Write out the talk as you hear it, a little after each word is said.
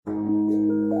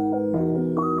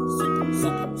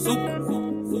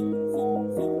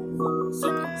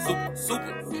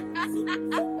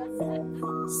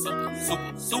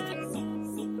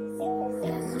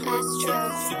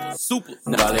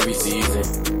Ball every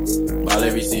season. Ball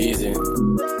every season.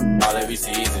 Ball every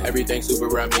season. Everything super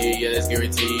around me, yeah, that's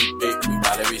guaranteed. We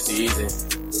ball every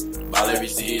season. Ball every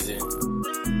season.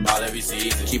 Ball every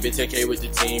season. Keep it 10K with the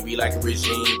team, be like a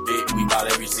regime. We ball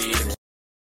every season.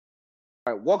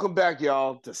 All right, welcome back,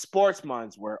 y'all, to Sports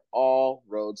Minds, where all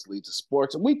roads lead to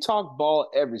sports. And we talk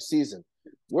ball every season.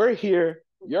 We're here,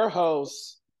 your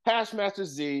hosts, Hashmaster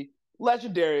Z,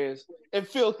 Legendarius, and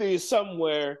Filthy is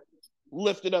somewhere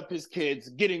lifting up his kids,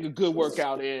 getting a good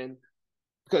workout in,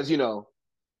 because, you know,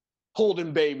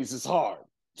 holding babies is hard.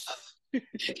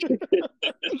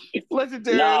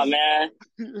 Legendarius.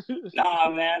 Nah,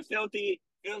 man. Filthy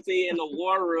in the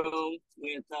war room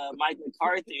with Mike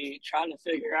McCarthy trying to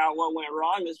figure out what went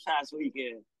wrong this past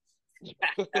weekend.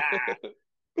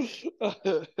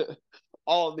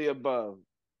 All of the above.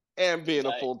 And being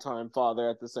a full-time father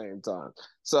at the same time.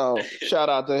 So, shout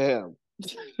out to him.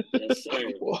 Yes,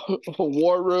 sir.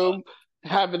 War room,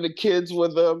 having the kids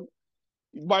with him.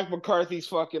 Mike McCarthy's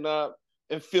fucking up,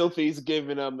 and Filthy's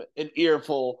giving him an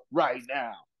earful right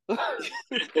now.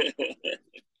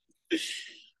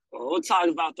 We'll talk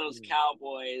about those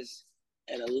Cowboys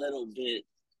in a little bit,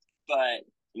 but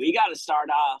we got to start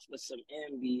off with some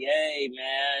NBA,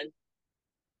 man.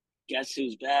 Guess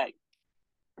who's back?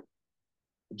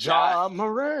 Ja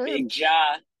Morant. Big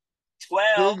Ja.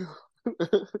 12.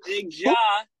 Big Ja.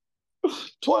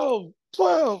 12.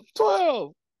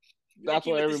 That's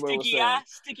what everybody was saying.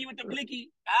 Sticky with the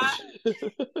blicky.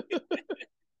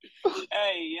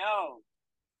 Hey, yo.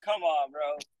 Come on,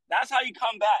 bro. That's how you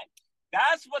come back.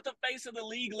 That's what the face of the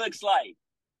league looks like.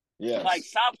 Yes. Like,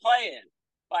 stop playing.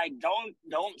 Like, don't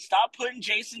stop putting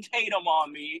Jason Tatum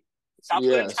on me. Stop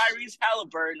putting Tyrese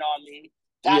Hailburton on me.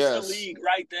 That's the league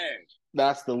right there.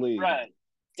 That's the league. Right.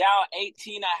 Down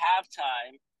 18 at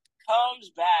halftime,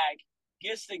 comes back,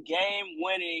 gets the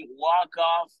game-winning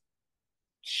walk-off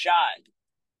shot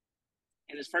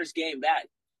in his first game back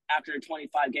after a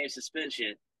 25-game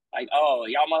suspension. Like, oh,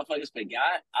 y'all motherfuckers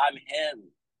forgot? I'm him.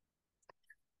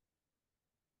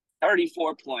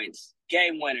 34 points.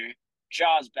 Game winner.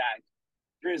 Jaws back.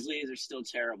 Grizzlies are still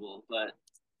terrible, but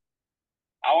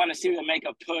I want to see them make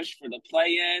a push for the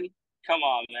play-in. Come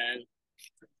on, man.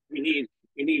 We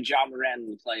need Ja Morant in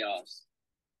the playoffs.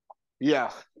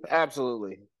 Yeah,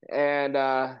 absolutely. And,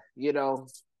 you know,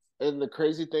 and the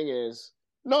crazy thing is,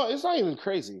 no, it's not even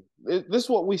crazy. This is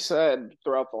what we said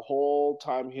throughout the whole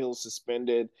time he was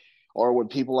suspended, or when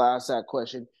people ask that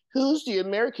question, who's the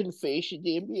American face of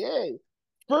the NBA?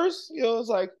 First, it was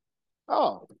like,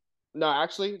 oh, no,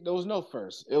 actually, there was no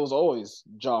first. It was always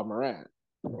Ja Morant.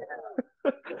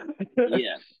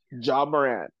 Yeah. Ja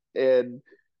Morant. And,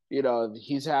 you know,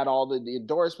 he's had all the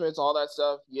endorsements, all that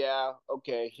stuff. Yeah,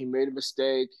 okay, he made a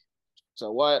mistake.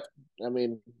 So what? I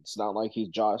mean, it's not like he's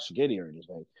Josh Giddey or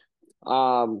anything.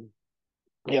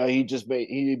 You know,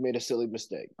 he made a silly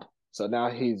mistake. So now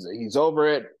he's over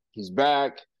it. He's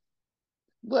back.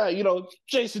 Well, you know,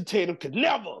 Jason Tatum could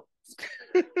never.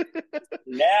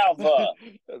 Never.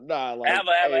 Nah, like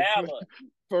ever.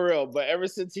 For real. But ever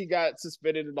since he got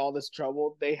suspended in all this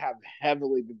trouble, they have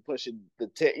heavily been pushing the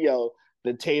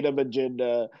Tatum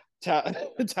agenda,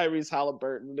 Tyrese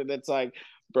Hailburton, and it's like,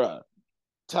 bruh,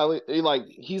 like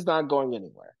he's not going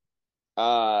anywhere.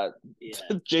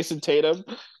 Jason Tatum,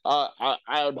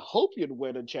 I would hope you'd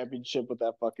win a championship with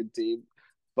that fucking team,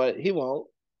 but he won't.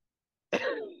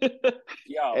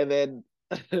 Yo. And then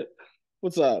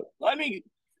what's up?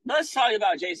 Let's talk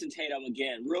about Jason Tatum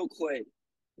again real quick.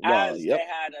 They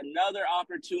had another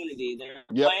opportunity. They're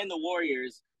playing the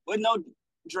Warriors with no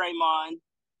Draymond.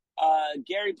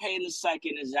 Gary Payton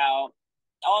II is out.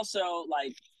 Also,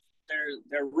 like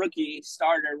their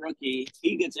starter rookie,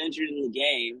 he gets injured in the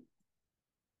game.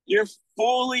 You're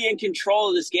fully in control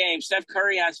of this game. Steph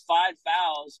Curry has 5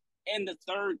 fouls in the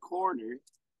third quarter.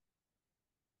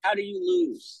 How do you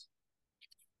lose?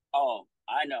 Oh,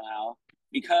 I know how.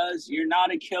 Because you're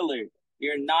not a killer.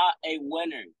 You're not a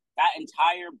winner. That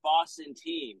entire Boston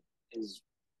team is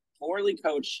poorly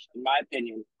coached, in my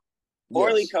opinion.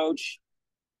 Poorly coached.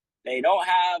 They don't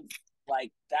have,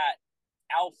 like, that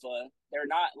alpha. They're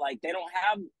not, like, they don't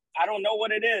have, I don't know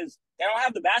what it is. They don't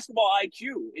have the basketball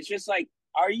IQ. It's just like,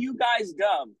 are you guys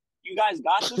dumb? You guys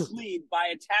got this lead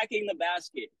by attacking the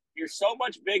basket. You're so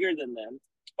much bigger than them.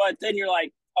 But then you're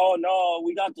like, oh, no,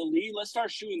 we got the lead. Let's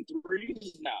start shooting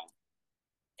threes now.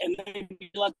 And then you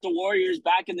let the Warriors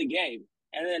back in the game.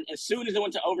 And then as soon as it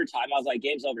went to overtime, I was like,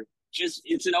 game's over.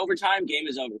 It's an overtime, game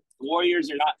is over. The Warriors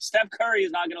are not – Steph Curry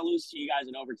is not going to lose to you guys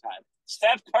in overtime.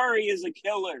 Steph Curry is a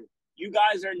killer. You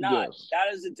guys are not. Yes.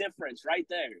 That is the difference right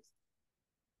there.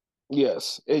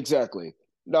 Yes, exactly.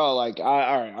 No, like all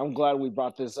right. I'm glad we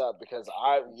brought this up because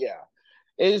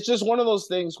it's just one of those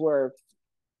things where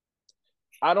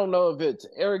I don't know if it's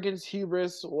arrogance,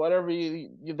 hubris, whatever the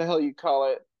hell you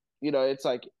call it. It's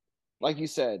like you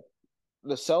said,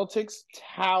 the Celtics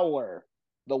tower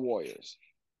the Warriors,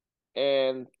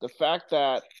 and the fact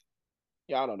that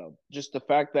I don't know, just the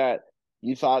fact that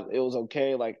you thought it was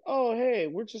okay, like, oh hey,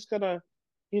 we're just gonna,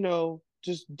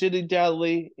 just dilly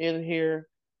dally in here,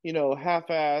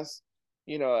 half-ass,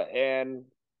 and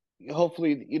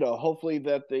hopefully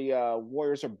that the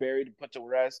Warriors are buried and put to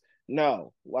rest.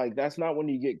 No, like that's not when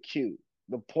you get cute.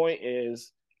 The point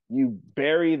is you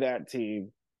bury that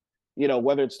team,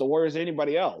 whether it's the Warriors or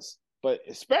anybody else, but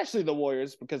especially the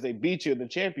Warriors because they beat you in the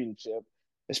championship,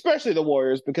 especially the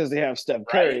Warriors because they have Steph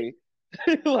Curry.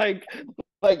 Right.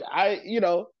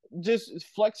 Just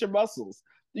flex your muscles.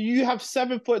 You have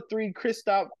 7'3"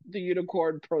 Kristaps the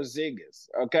Unicorn Porzingis,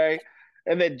 okay?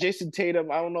 And then Jason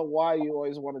Tatum, I don't know why you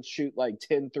always want to shoot like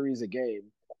 10 threes a game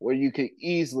where you could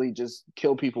easily just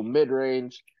kill people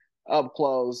mid-range, up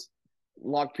close,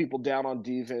 lock people down on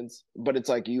defense, but it's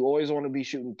like you always want to be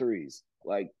shooting threes.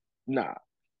 Like, nah.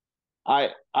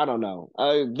 I don't know.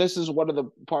 This is one of the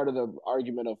part of the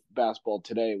argument of basketball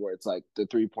today where it's like the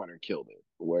 3-pointer killed it.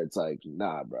 Where it's like,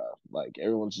 nah, bro. Like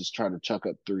everyone's just trying to chuck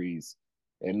up threes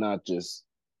and not just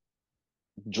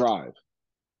drive.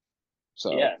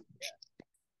 So yeah.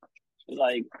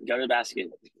 Like, go to the basket.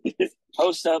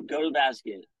 Post up, go to the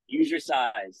basket. Use your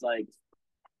size. Like,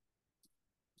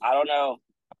 I don't know.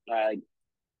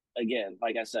 Again,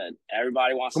 like I said,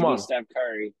 everybody wants to be Steph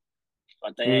Curry,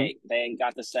 but they ain't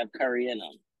got the Steph Curry in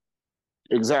them.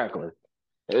 Exactly.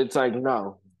 It's like,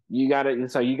 no, you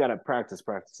gotta practice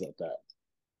at that.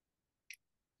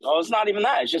 Well, it's not even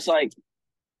that. It's just like,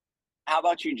 how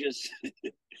about you just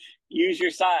use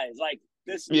your size? Like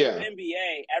this new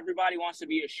NBA, everybody wants to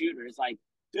be a shooter. It's like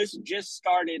this just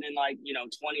started in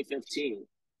 2015.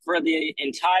 For the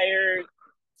entire,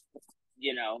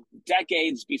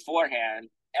 decades beforehand,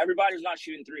 everybody's not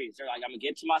shooting threes. They're like, I'm gonna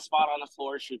get to my spot on the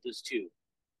floor, shoot this two.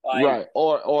 Like, right.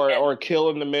 Or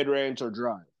kill in the mid range or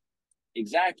drive.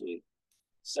 Exactly.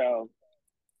 So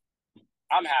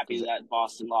I'm happy that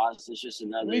Boston lost. It's just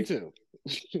another. Me too.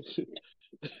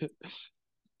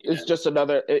 It's just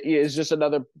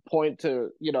another point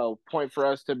for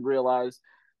us to realize,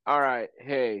 all right,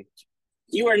 hey,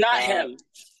 you are not him.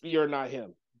 You're not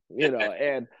him.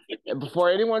 And before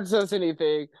anyone says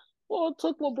anything, well, it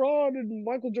took LeBron and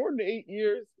Michael Jordan 8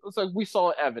 years. It's like we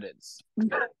saw evidence.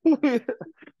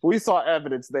 We saw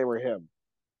evidence they were him.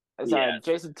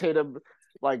 Jason Tatum,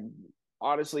 like,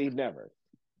 honestly, never.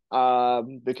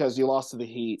 Because you lost to the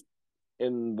Heat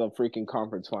in the freaking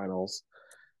conference finals.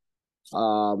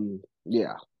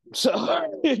 Yeah. So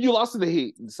you lost to the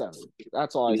Heat in 7.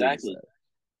 That's all I need to say.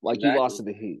 Like, you lost to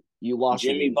the Heat. You lost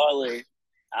Jimmy Butler.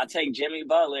 I'll take Jimmy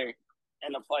Butler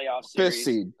in the playoff series 5th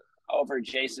seed over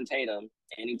Jason Tatum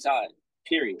anytime.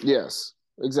 Period. Yes,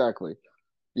 exactly.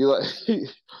 You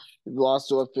lost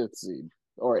to a 5th seed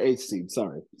or 8th seed.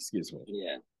 Sorry, excuse me.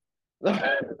 Yeah.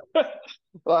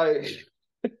 Like,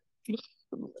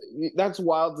 that's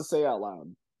wild to say out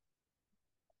loud.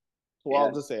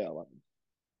 To say out loud.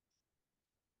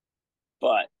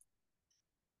 But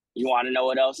you want to know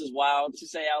what else is wild to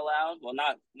say out loud? Well,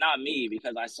 not me,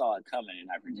 because I saw it coming and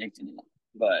I predicted it.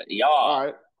 But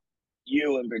y'all,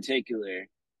 you in particular,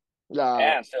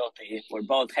 and Filthy, were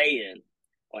both hating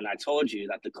when I told you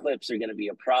that the Clips are going to be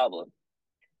a problem.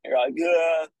 You're like,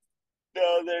 no,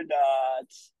 they're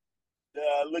not.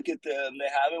 Look at them. They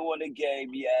haven't won a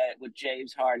game yet with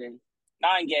James Harden.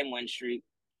 9-game win streak.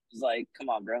 It's like, come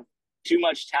on, bro. Too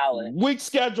much talent. Weak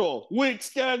schedule,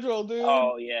 dude.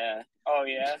 Oh, yeah.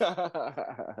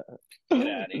 Get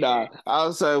out of here. I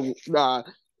would say,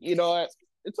 you know what?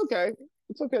 It's okay.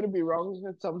 It's okay to be wrong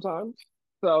sometimes.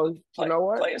 So, you know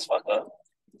what? Play as fuck up.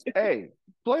 Hey,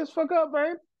 play as fuck up,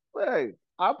 man. Hey,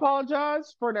 I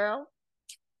apologize for now.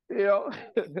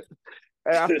 And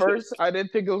at first, I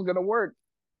didn't think it was going to work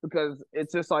because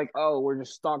it's just like, oh, we're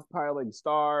just stockpiling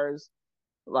stars.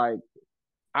 Like,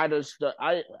 I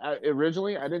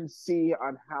originally, I didn't see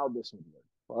on how this would work.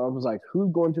 I was like,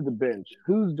 who's going to the bench?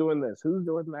 Who's doing this? Who's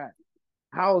doing that?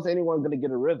 How is anyone going to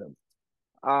get a rhythm?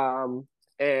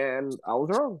 And I was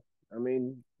wrong. I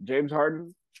mean, James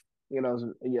Harden, is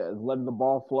letting the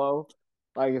ball flow.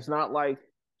 Like, it's not like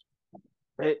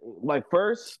the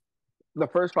first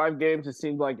 5 games, it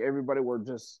seemed like everybody were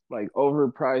just like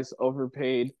overpriced,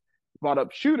 overpaid, bought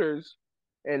up shooters.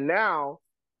 And now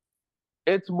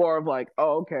it's more of like,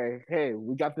 oh, okay, hey,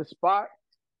 we got this spot.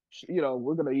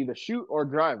 We're going to either shoot or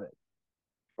drive it.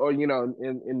 Or,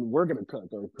 and we're going to cook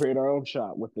or create our own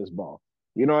shot with this ball.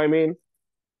 You know what I mean?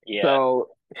 Yeah. So,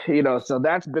 so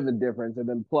that's been the difference. And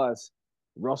then plus,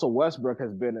 Russell Westbrook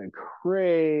has been a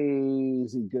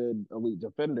crazy good elite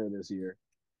defender this year.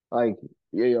 Like,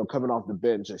 coming off the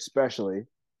bench, especially.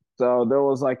 So there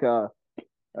was like a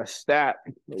stat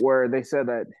where they said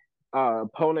that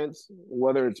opponents,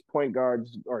 whether it's point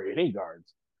guards or any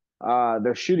guards,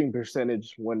 their shooting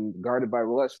percentage when guarded by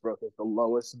Westbrook is the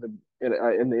lowest in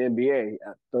the NBA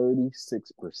at 36%.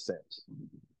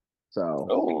 So,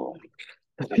 oh,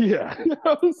 yeah,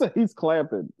 he's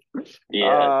clamping.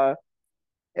 yeah, Uh,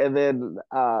 and then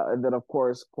of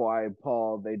course Kawhi and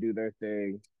Paul, they do their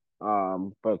thing.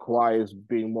 But Kawhi is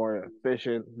being more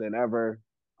efficient than ever.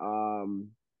 Um,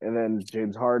 and then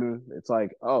James Harden, it's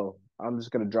like, oh, I'm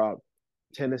just gonna drop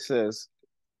 10 assists,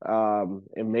 and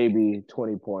maybe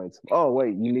 20 points. Oh,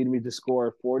 wait, you need me to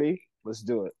score 40? Let's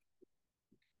do it.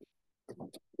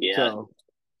 yeah. So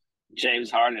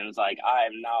James Harden was like, I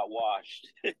am not washed.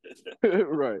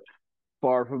 right.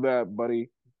 Far from that, buddy.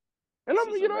 And This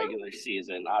is a regular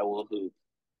season. I will hoop.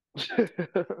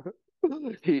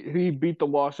 he beat the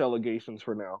wash allegations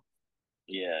for now.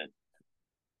 Yeah.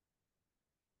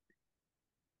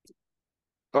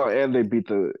 Oh, and they beat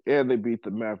the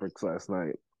Mavericks last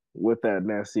night with that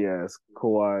nasty ass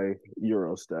Kawhi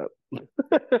Euro step.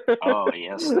 Oh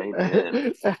yes, they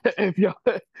did. If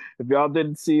y'all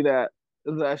didn't see that,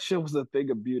 that shit was a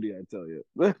thing of beauty. I tell you.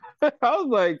 I was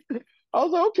like,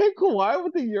 okay, Kawhi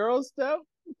with the Euro step.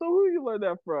 So who you learn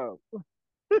that from?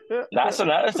 That's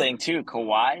another thing too.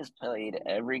 Kawhi has played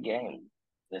every game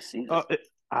this season.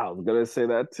 I was gonna say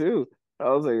that too. I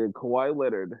was like, Kawhi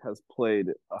Leonard has played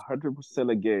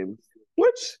 100% of games,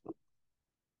 which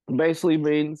basically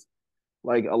means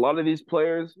like a lot of these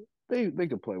players, they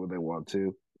can play when they want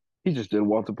to. He just didn't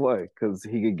want to play because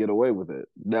he could get away with it.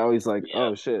 Now he's like, Yeah.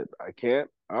 oh shit, I can't.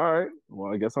 All right,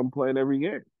 well I guess I'm playing every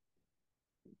game.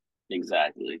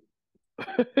 Exactly.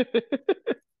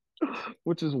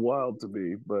 Which is wild to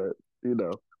me, but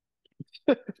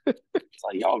It's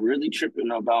like y'all really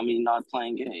tripping about me not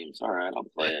playing games. All right, I'll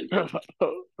play a game.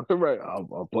 Right,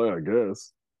 I'll play, I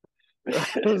guess.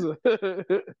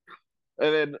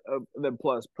 And then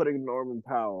plus putting Norman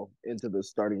Powell into the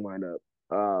starting lineup,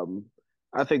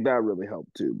 I think that really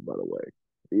helped too. By the way,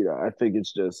 I think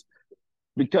it's just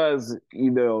because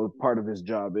part of his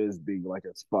job is being like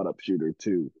a spot up shooter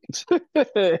too.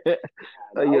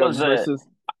 Versus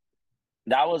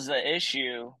that was the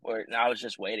issue where I was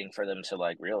just waiting for them to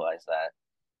like realize that,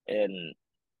 and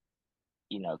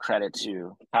credit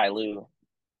to Ty Lue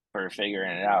for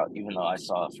figuring it out, even though I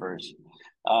saw it first.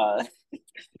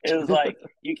 It was like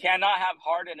you cannot have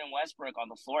Harden and Westbrook on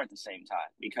the floor at the same time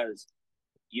because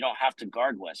you don't have to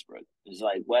guard Westbrook. It's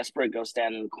like Westbrook, go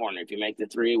stand in the corner. If you make the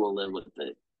three, we'll live with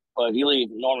it. But if you leave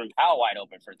Norman Powell wide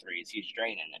open for threes, he's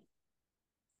draining it.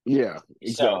 Yeah,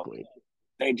 exactly. So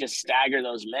they just stagger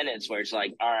those minutes where it's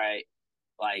like, all right,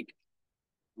 like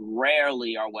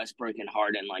rarely are Westbrook and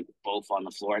Harden like both on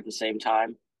the floor at the same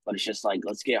time. But it's just like,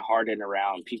 let's get Harden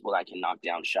around people that can knock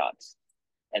down shots.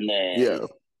 And then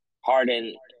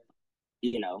Harden,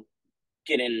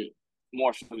 getting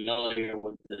more familiar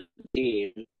with the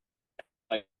team.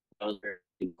 Like those are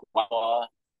Guava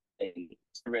and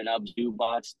serving up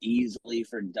Zubats easily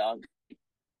for dunk.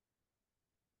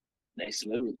 They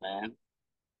smooth, man.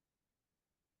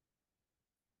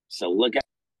 So look at.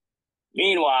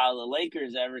 Meanwhile, the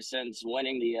Lakers, ever since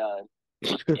winning the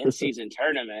in-season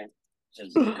tournament,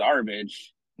 just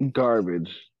garbage. Garbage.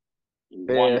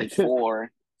 1-4,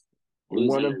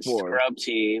 losing to scrub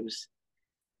teams.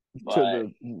 But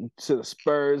to the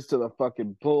Spurs, to the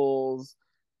fucking Bulls.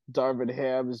 Darvin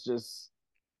Ham is just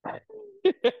I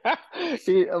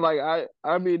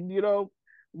mean,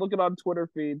 looking on Twitter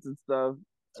feeds and stuff,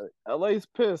 LA's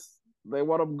pissed. They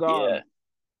want him gone. Yeah.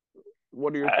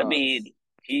 What are your thoughts? I mean,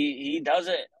 he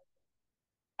doesn't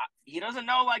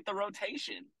know like the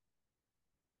rotation.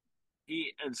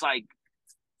 It's like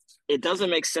it doesn't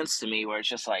make sense to me where it's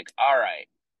just like, all right,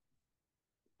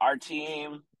 our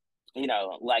team,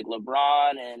 like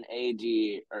LeBron and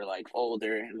AD are like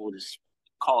older, and we'll just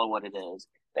call it what it is.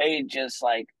 They just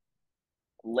like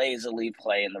lazily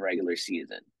play in the regular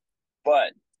season.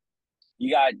 But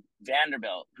you got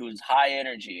Vanderbilt, who's high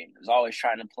energy and who's always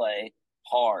trying to play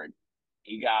hard.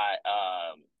 You got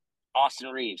Austin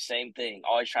Reeves, same thing,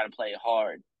 always trying to play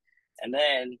hard. And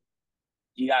then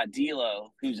you got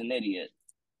D'Lo, who's an idiot.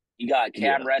 You got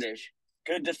Cam Reddish,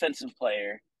 good defensive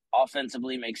player,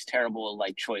 offensively makes terrible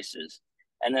like choices.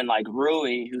 And then like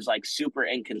Rui, who's like super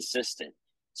inconsistent.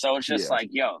 So it's just like,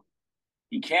 yo,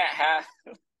 you can't have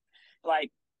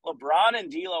like LeBron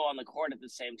and D'Lo on the court at the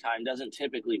same time doesn't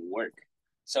typically work.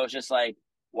 So it's just like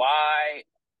why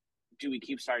do we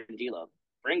keep starting D'Lo?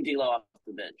 Bring D'Lo off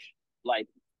the bench. Like,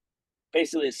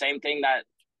 basically the same thing that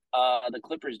the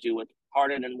Clippers do with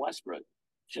Harden and Westbrook.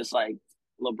 Just like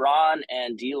LeBron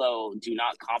and D'Lo do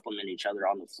not complement each other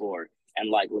on the floor. And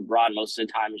like LeBron most of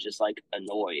the time is just like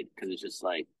annoyed because it's just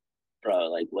like, bro,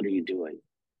 like, what are you doing?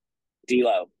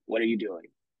 D'Lo, what are you doing?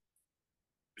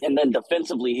 And then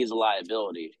defensively, he's a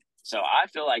liability. So I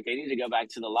feel like they need to go back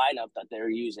to the lineup that they were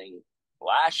using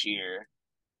last year,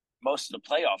 most of the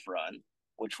playoff run,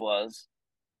 which was,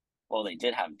 well, they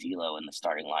did have D'Lo in the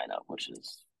starting lineup, which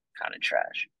is kind of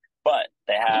trash. But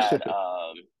they had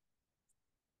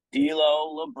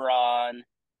D'Lo, LeBron,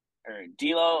 or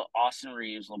D'Lo, Austin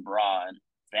Reeves, LeBron,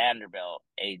 Vanderbilt,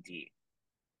 AD.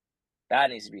 That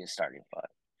needs to be a starting five.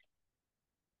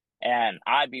 And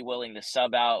I'd be willing to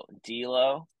sub out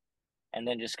D'Lo and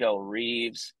then just go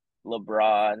Reeves,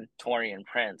 LeBron, Taurean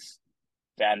Prince,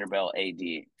 Vanderbilt,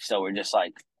 AD. So we're just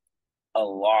like a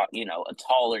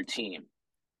taller team.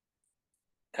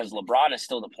 Because LeBron is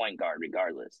still the point guard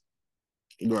regardless.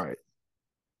 Right.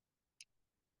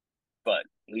 But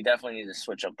we definitely need to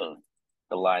switch up the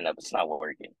lineup. It's not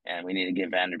working. And we need to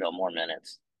give Vanderbilt more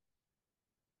minutes.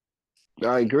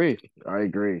 I agree.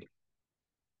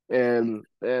 And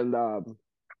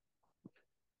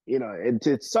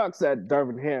it sucks that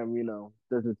Darvin Ham,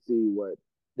 doesn't see what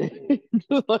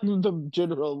like the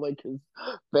general Lakers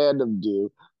fandom do,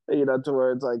 to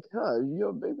where it's like,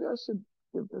 maybe I should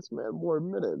give this man more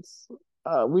minutes.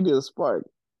 We need a spark.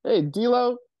 Hey,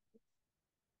 D'Lo,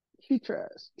 he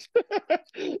trash.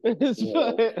 I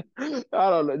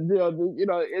don't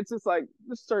know. It's just like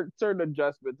just certain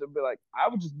adjustments and be like, I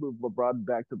would just move LeBron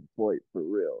back to the point for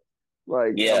real.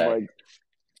 Like, yeah.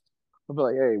 I'll be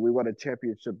like, hey, we won a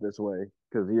championship this way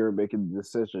because you're making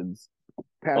decisions.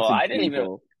 Well, I didn't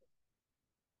even.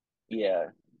 Yeah,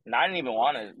 and I didn't even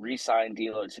want to re-sign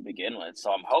D'Lo to begin with.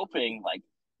 So I'm hoping like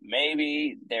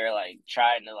maybe they're like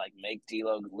trying to like make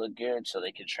D'Lo look good so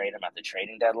they can trade him at the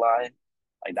trading deadline.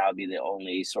 Like that would be the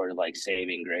only sort of like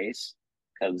saving grace.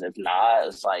 Because if not,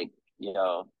 it's like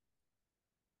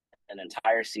an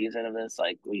entire season of this.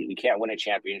 Like we can't win a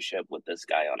championship with this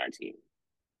guy on our team.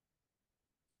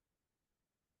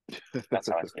 That's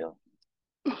how I feel.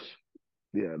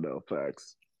 Yeah, no,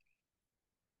 facts.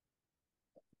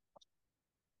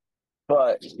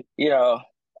 But,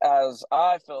 as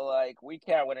I feel like we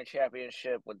can't win a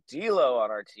championship with D'Lo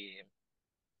on our team,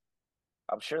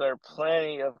 I'm sure there are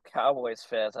plenty of Cowboys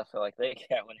fans I feel like they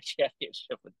can't win a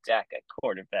championship with Dak at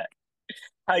quarterback.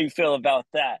 How you feel about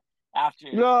that? After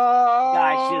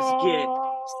guys just get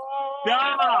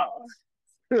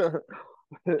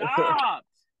stopped.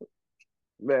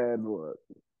 Man, look,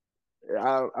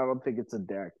 I don't think it's a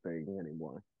Dak thing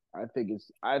anymore. I think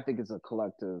it's a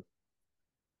collective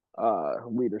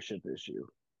leadership issue.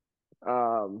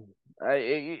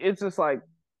 It's just like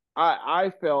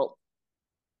I felt,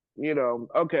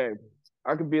 okay,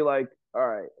 I could be like, all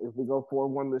right, if we go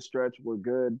 4-1 this stretch, we're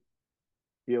good.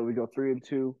 We go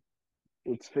 3-2,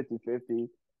 it's 50-50.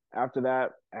 After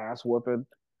that, ass whooping.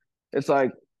 It's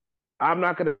like I'm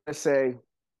not gonna say,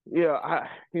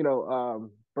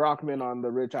 Brockman on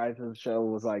the Rich Eisen show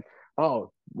was like,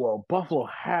 oh, well, Buffalo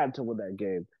had to win that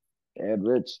game, and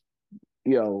Rich,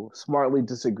 smartly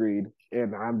disagreed,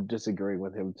 and I'm disagreeing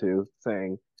with him too,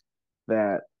 saying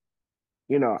that,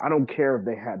 I don't care if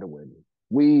they had to win.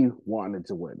 We wanted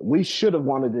to win. We should have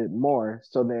wanted it more.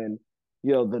 So then,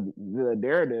 the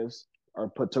narratives are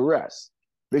put to rest.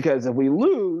 Because if we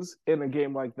lose in a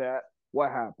game like that,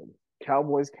 what happens?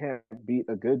 Cowboys can't beat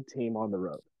a good team on the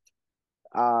road.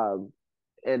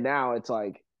 And now it's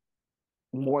like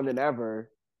more than ever,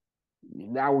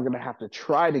 now we're going to have to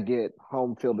try to get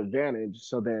home field advantage.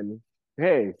 So then,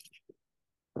 hey,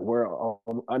 we're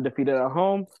undefeated at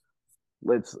home.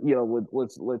 Let's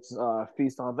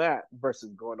feast on that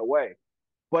versus going away.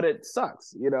 But it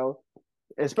sucks,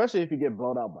 especially if you get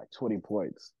blown out by 20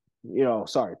 points.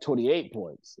 28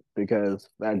 points, because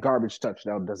that garbage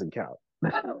touchdown doesn't count.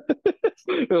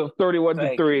 It was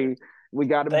 31-3. We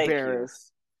got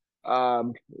embarrassed.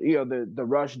 The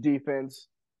rush defense.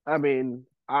 I mean,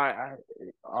 the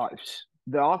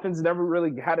offense never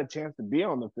really had a chance to be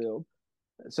on the field.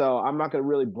 So I'm not going to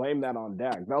really blame that on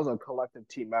Dak. That was a collective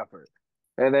team effort.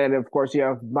 And then, of course, you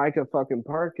have Micah fucking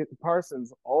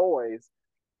Parsons always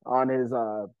on his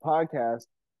podcast.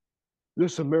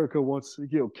 This America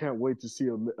can't wait to see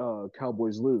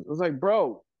Cowboys lose. I was like,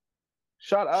 bro,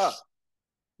 shut up.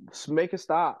 Just make it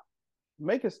stop.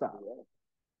 Make it stop.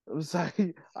 I was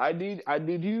like, I need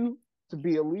you to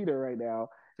be a leader right now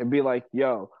and be like,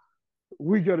 yo,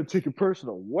 we got to take it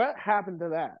personal. What happened to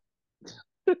that?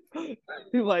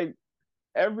 Like,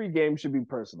 every game should be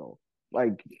personal.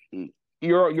 Like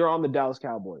you're on the Dallas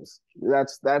Cowboys.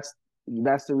 That's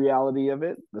the reality of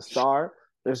it. The star,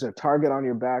 there's a target on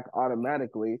your back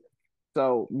automatically.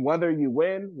 So whether you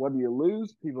win, whether you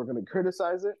lose, people are going to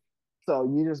criticize it. So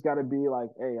you just got to be like,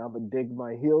 hey, I'm gonna dig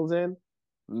my heels in.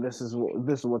 This is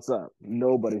what's up.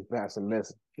 Nobody's passing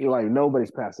this. You're like,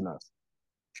 nobody's passing us.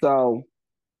 So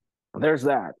there's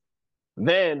that.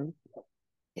 Then,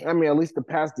 I mean, at least the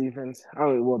pass defense.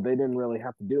 Well, they didn't really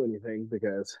have to do anything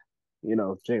because,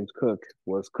 James Cook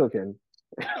was cooking,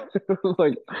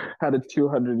 like had a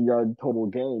 200-yard total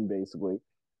game basically.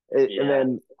 And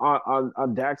then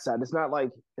on Dak's side, it's not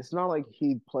like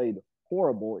he played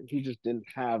horrible. He just didn't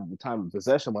have the time of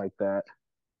possession like that.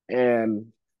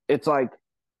 And it's like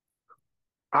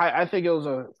I think it was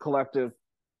a collective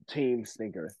team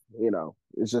stinker.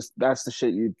 It's just that's the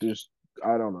shit you just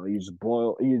I don't know. You just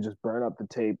burn up the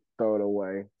tape, throw it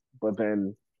away. But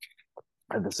then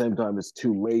at the same time, it's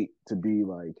too late to be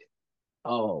like,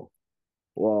 oh,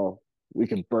 well, we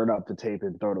can burn up the tape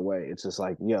and throw it away. It's just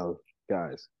like, yo,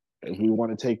 guys, if we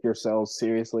want to take yourselves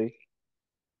seriously,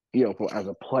 as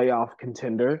a playoff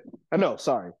contender,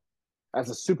 as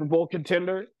a Super Bowl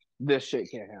contender, this shit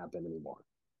can't happen anymore.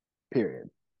 Period.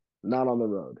 Not on the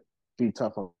road. Be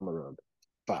tough on the road.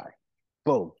 Bye.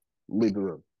 Boom. Leave the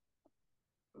room.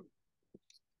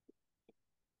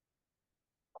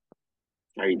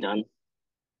 Are you done?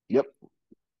 Yep.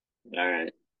 All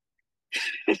right.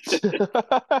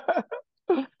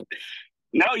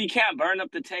 No, you can't burn up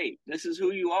the tape. This is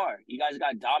who you are. You guys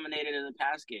got dominated in the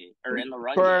pass game or in the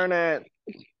run game. Burn it.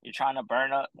 You're trying to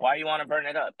burn up. Why do you want to burn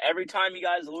it up? Every time you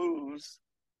guys lose,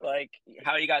 like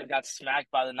how you guys got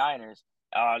smacked by the Niners,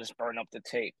 just burn up the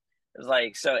tape. It's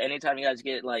like, so anytime you guys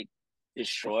get like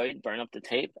destroyed, burn up the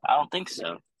tape? I don't think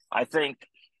so. I think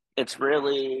it's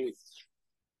really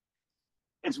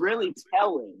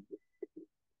telling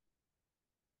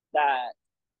that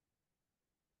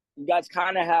you guys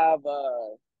kind of have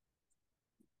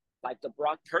like the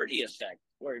Brock Purdy effect,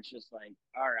 where it's just like,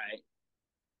 all right,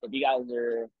 if you guys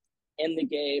are in the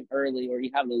game early or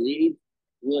you have the lead,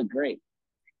 you look great.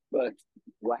 But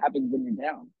what happens when you're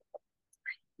down?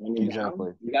 When you're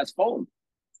down, you guys fold.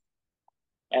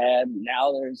 And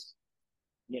now there's,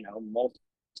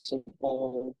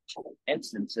 multiple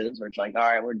instances where it's like, all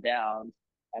right, we're down,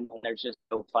 and then there's just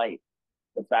no fight.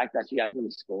 The fact that you guys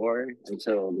didn't score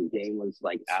until the game was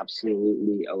like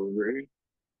absolutely over,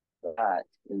 that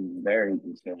is very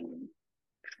concerning.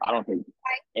 I don't think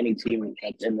any team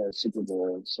that's in the Super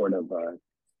Bowl sort of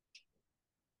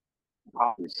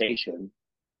conversation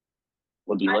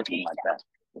would be looking like that,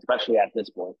 especially at this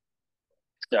point.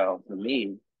 So for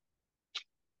me,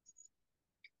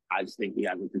 I just think you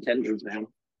guys are pretenders, man.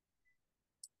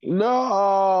 No,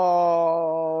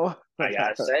 I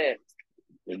gotta say it.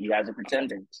 You guys are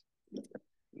pretenders.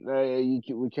 We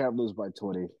can't lose by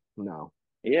 20. No.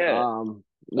 Yeah.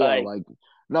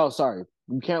 No, sorry.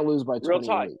 You can't lose by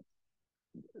 28.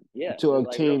 Yeah. To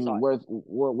a team where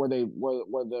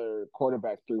their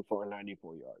quarterback threw for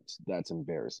 94 yards. That's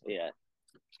embarrassing. Yeah.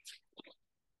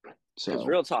 So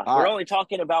real talk. We're only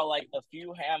talking about like a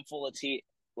few handful of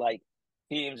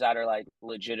teams that are like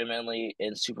legitimately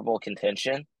in Super Bowl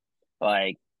contention.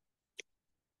 Like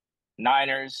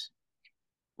Niners,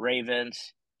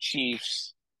 Ravens,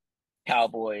 Chiefs,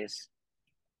 Cowboys,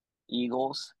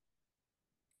 Eagles.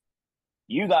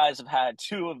 You guys have had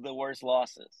two of the worst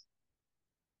losses.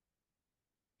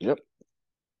 Yep.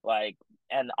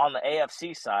 And on the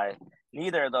AFC side,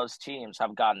 neither of those teams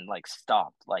have gotten like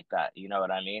stomped like that. You know what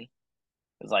I mean?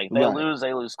 It's like they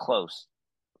lose close.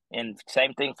 And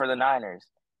same thing for the Niners.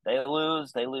 They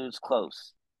lose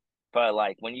close. But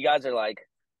like when you guys are like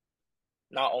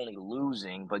not only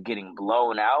losing but getting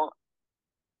blown out,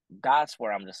 that's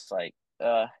where I'm just like,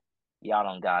 y'all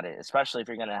don't got it. Especially if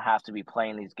you're gonna have to be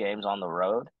playing these games on the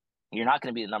road. You're not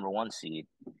gonna be the number one seed.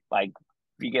 Like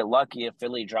if you get lucky if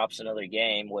Philly drops another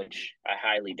game, which I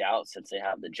highly doubt since they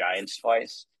have the Giants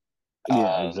twice.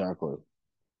 Yeah, exactly.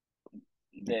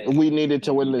 We needed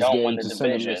to win this game to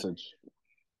send a message.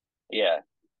 Yeah.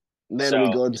 Then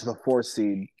we go into the 4th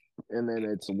seed, and then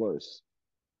it's worse.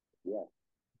 Yeah.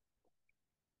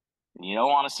 You don't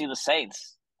want to see the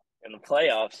Saints in the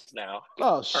playoffs now.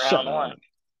 Oh, shut up.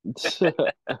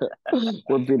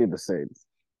 We're beating the Saints.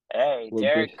 Hey,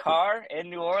 Derek Carr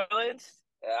in New Orleans.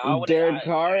 Derek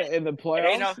Carr in the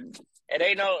playoffs. It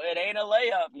ain't a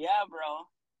layup. Yeah, bro.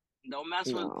 Don't mess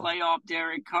with playoff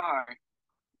Derek Carr.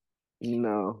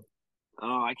 No.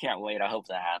 Oh, I can't wait. I hope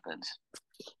that happens.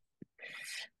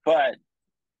 But,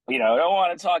 I don't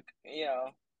want to talk,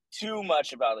 too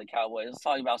much about the Cowboys. Let's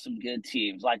talk about some good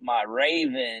teams, like my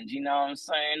Ravens. You know what I'm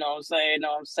saying? Know what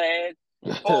I'm saying?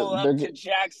 Pull up to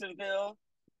Jacksonville,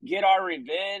 get our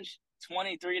revenge,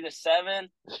 23-7.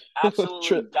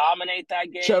 Absolutely dominate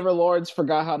that game. Trevor Lawrence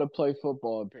forgot how to play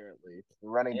football, apparently.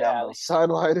 Running down the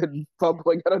sideline and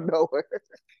fumbling out of nowhere.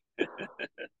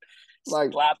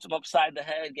 Slapped him upside the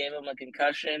head, gave him a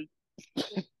concussion.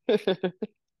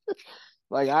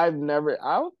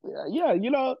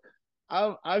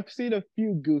 I've seen a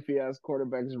few goofy ass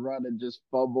quarterbacks run and just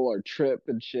fumble or trip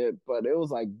and shit, but it was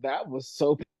like that was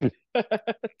so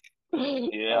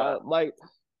yeah.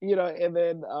 And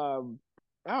then I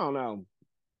don't know.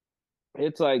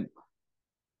 It's like,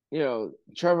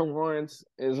 Trevor Lawrence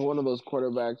is one of those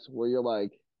quarterbacks where you're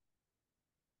like,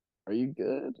 are you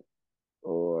good?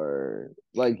 Or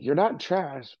like you're not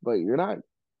trash, but you're not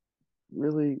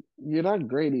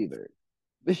great either.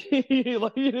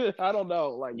 I don't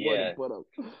know where to put him.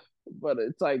 But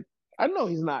it's like, I know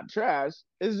he's not trash.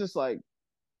 It's just like,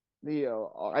 I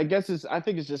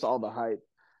think it's just all the hype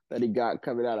that he got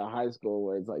coming out of high school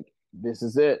where it's like, this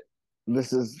is it.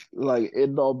 This is like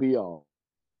end all be all.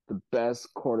 The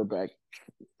best quarterback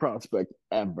prospect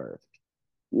ever.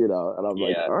 And I'm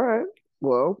like, all right,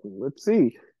 well, let's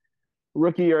see.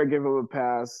 Rookie year, I give him a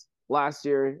pass. Last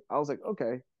year, I was like,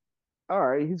 okay, all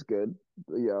right, he's good.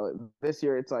 This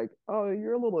year it's like, oh,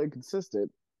 you're a little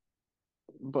inconsistent,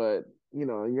 but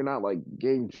you're not like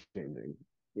game changing.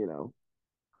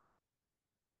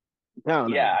 I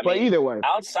don't know. But either way,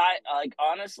 outside,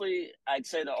 honestly, I'd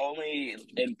say the only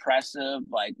impressive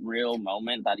real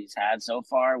moment that he's had so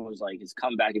far was his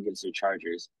comeback against the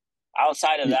Chargers.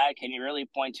 Outside of that, can you really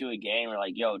point to a game where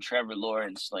Trevor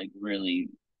Lawrence really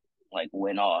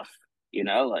went off?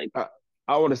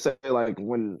 I want to say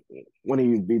when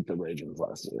he beat the Ravens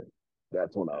last year.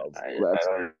 That's when I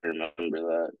don't remember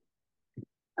that.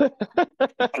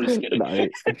 I'm just kidding.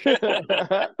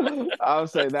 I would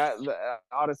say that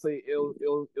honestly, it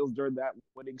was during that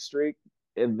winning streak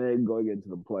and then going into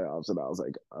the playoffs, and I was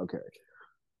like, okay.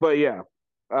 But yeah,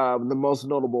 the most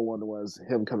notable one was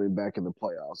him coming back in the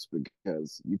playoffs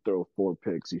because you throw 4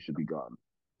 picks, you should be gone.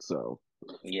 So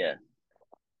yeah.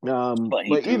 But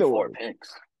he threw 4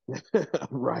 picks.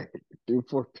 Right. Threw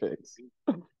 4 picks.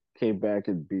 Came back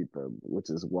and beat them,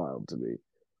 which is wild to me.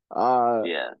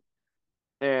 Yeah.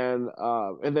 And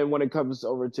then when it comes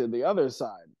over to the other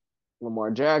side,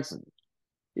 Lamar Jackson,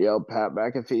 Pat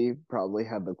McAfee probably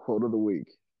had the quote of the week.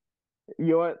 You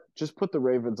know what? Just put the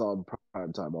Ravens on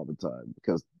prime time all the time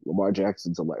because Lamar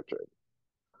Jackson's electric.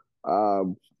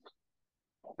 And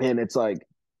it's like,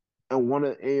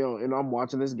 and I'm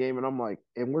watching this game and I'm like,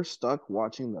 and we're stuck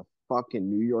watching the fucking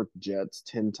New York Jets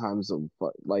 10 times a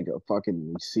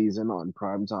fucking season on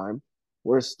prime time.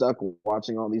 We're stuck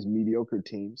watching all these mediocre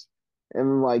teams.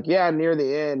 And near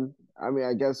the end,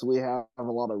 I guess we have a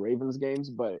lot of Ravens games,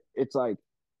 but it's like,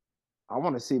 I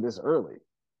want to see this early,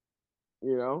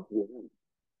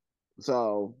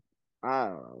 So I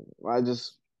don't know. I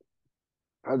just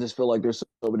feel like there's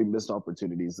so many missed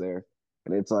opportunities there.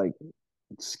 And it's like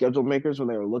schedule makers, when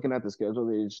they were looking at the schedule,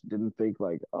 they just didn't think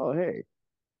oh, hey,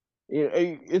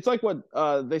 it's like what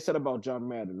they said about John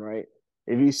Madden, right?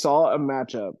 If you saw a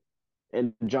matchup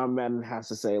and John Madden has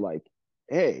to say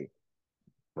hey,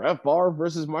 Brett Favre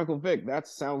versus Michael Vick, that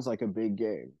sounds like a big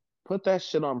game. Put that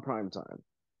shit on prime time.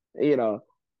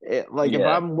 If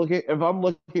I'm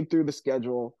looking through the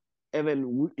schedule, and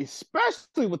then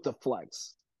especially with the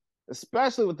flex,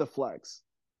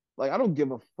 I don't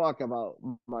give a fuck about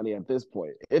money at this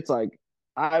point. It's like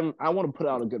I want to put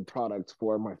out a good product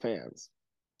for my fans.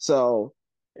 So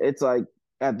it's like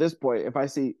at this point, if I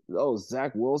see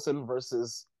Zach Wilson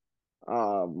versus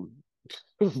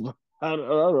I don't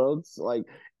know. It's like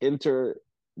enter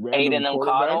random Aiden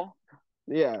O'Connell.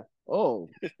 Yeah. Oh,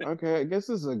 okay. I guess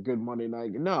this is a good Monday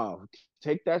night. No,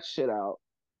 take that shit out.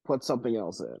 Put something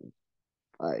else in.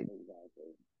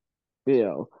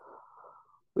 The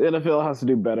NFL has to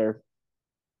do better.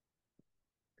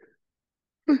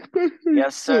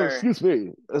 Yes, sir. Excuse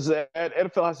me. The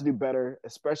NFL has to do better,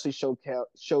 especially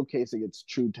showcasing its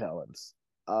true talents.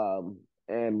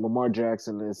 And Lamar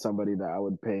Jackson is somebody that I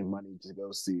would pay money to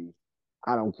go see.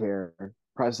 I don't care.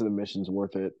 Price of admission's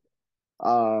worth it.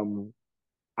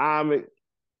 I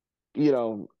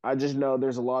just know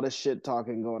there's a lot of shit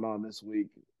talking going on this week,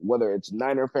 whether it's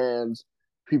Niner fans,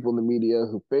 people in the media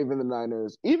who favor the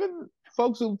Niners, even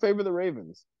folks who favor the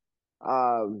Ravens.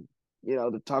 To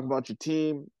talk about your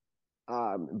team,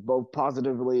 both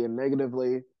positively and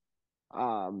negatively.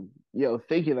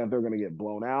 Thinking that they're going to get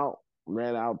blown out,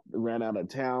 ran out of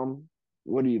town.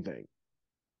 What do you think?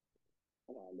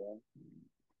 Come on, bro.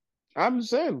 I'm just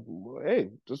saying, hey,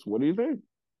 just what do you think?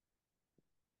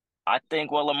 I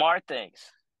think what Lamar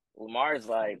thinks. Lamar's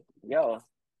like, yo,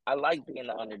 I like being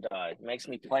the underdog. It makes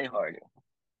me play harder.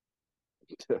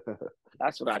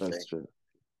 That's what I think. That's true.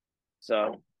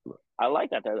 So I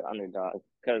like that they're the underdog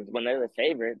because when they're the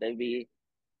favorite, they be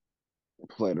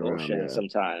playing around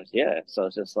sometimes. Yeah. So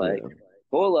it's just like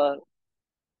pull up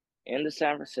into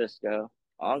San Francisco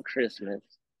on Christmas,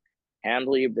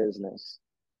 handle your business,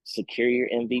 secure your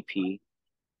MVP.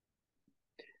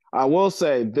 I will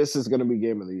say this is going to be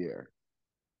game of the year.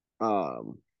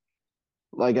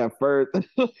 Like at first,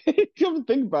 come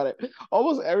think about it.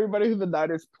 Almost everybody who the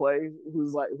Niners play, who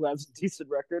has a decent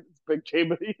record, it's big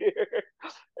game of the year,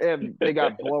 and they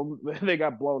got blown. They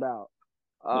got blown out.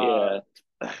 Yeah.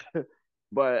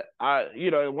 But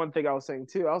one thing I was saying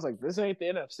too, I was like, this ain't the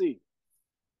NFC.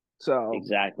 So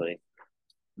exactly,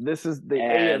 this is the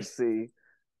AFC.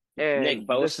 And Nick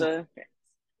Bosa,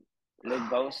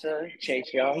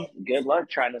 Chase Young. Good luck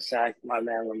trying to sack my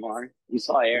man Lamar. You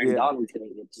saw Aaron Donald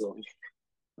couldn't get to him.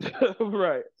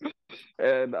 Right.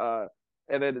 And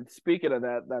then speaking of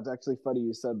that, that's actually funny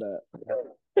you said that.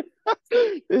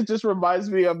 It just reminds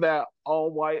me of that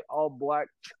all white, all black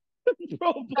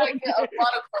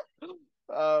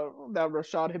that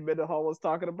Rashad Mendenhall was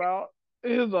talking about.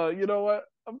 He's you know what?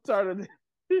 I'm tired of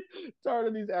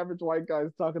these average white guys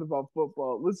talking about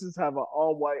football. Let's just have an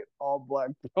all white, all black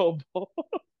Pro Bowl.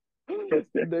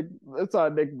 It's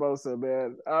on Nick Bosa,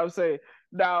 man. I'm saying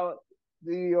now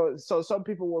so some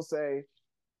people will say,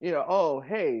 oh,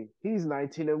 hey, he's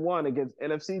 19-1 against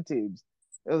NFC teams.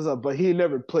 But he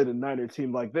never played a Niner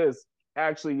team like this.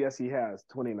 Actually, yes, he has.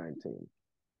 2019.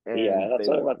 And yeah, that's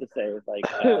what I was about to say. It's like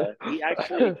he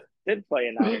actually did play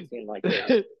a Niners team like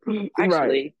this. Actually,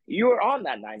 right. You were on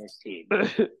that Niners team.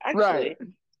 Actually, right.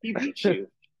 He beat you.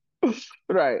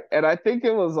 Right, and I think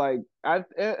it was like I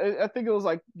think it was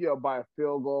like by a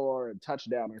field goal or a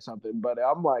touchdown or something. But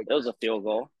I'm like, it was a field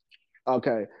goal.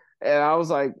 Okay, and I was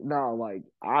like, no, like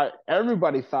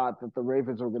everybody thought that the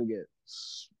Ravens were gonna get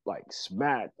like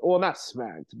smacked. Well, not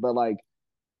smacked, but like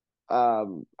I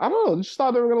don't know, just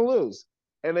thought they were gonna lose,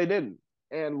 and they didn't.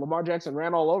 And Lamar Jackson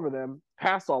ran all over them,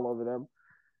 passed all over them.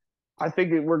 I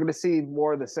think we're gonna see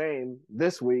more of the same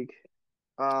this week,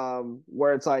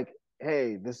 where it's like,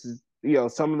 hey, this is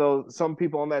some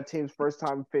people on that team's first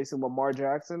time facing Lamar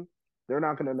Jackson, they're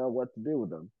not gonna know what to do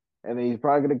with him, and then he's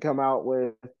probably gonna come out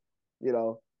with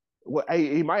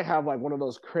he might have like one of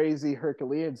those crazy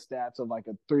Herculean stats of like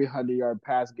a 300-yard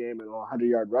pass game and a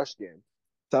 100-yard rush game,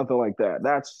 something like that.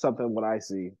 That's something what I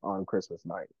see on Christmas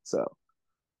night. So,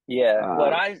 yeah,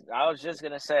 what I was just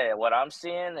gonna say, what I'm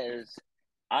seeing is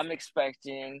I'm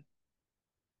expecting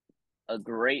a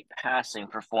great passing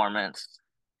performance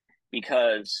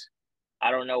because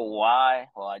I don't know why.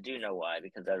 Well, I do know why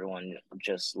because everyone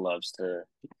just loves to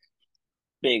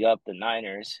big up the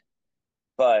Niners.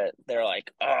 But they're like,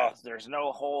 oh, there's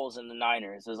no holes in the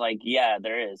Niners. It's like, yeah,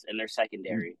 there is in their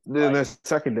secondary. Their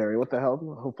secondary. What the hell?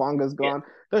 Hufanga's gone.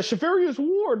 Yeah. The Shavarius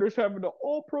Ward is having an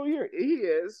all-pro year. He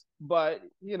is, but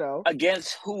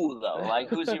against who though? Like,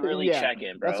 who's he really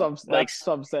checking, bro? That's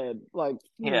what I'm saying. Like,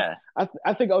 yeah,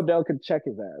 I think Odell could check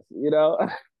his ass.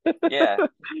 Yeah.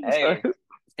 Hey,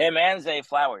 him and Zay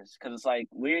Flowers, because it's like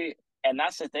and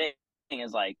that's the thing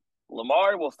is like.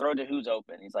 Lamar will throw to who's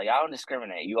open. He's like, I don't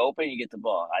discriminate. You open, you get the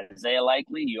ball. Isaiah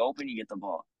Likely, you open, you get the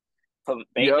ball. Put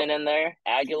Bateman in there,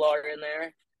 Aguilar in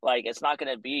there. Like, it's not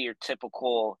going to be your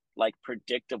typical, like,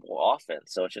 predictable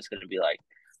offense. So it's just going to be like,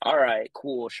 all right,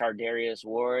 cool, Shardarius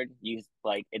Ward.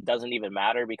 It doesn't even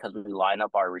matter because we line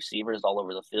up our receivers all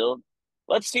over the field.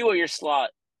 Let's see what your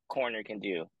slot corner can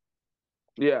do.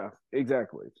 Yeah,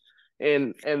 exactly.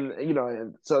 And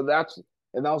so that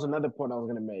was another point I was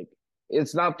going to make.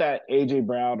 It's not that AJ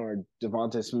Brown or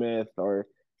Devonta Smith or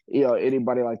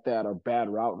anybody like that are bad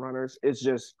route runners. It's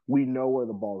just we know where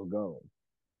the ball's going.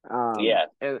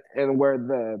 And where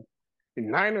the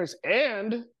Niners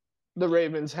and the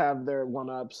Ravens have their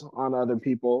one-ups on other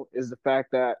people is the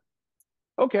fact that,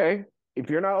 okay, if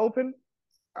you're not open,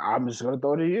 I'm just going to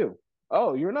throw it to you.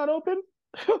 Oh, you're not open?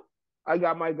 I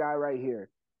got my guy right here.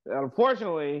 And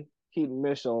unfortunately, Keaton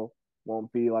Mitchell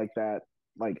won't be like that.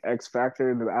 Like X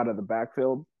factor out of the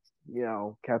backfield,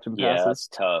 catching passes. Yeah, that's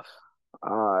tough.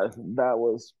 That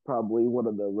was probably one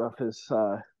of the roughest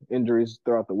injuries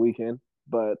throughout the weekend.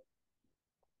 But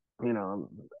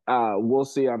we'll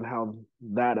see on how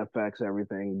that affects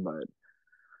everything. But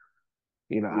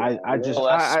I just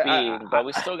less speed, but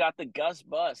we still got the Gus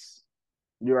Bus.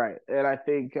 You're right, and I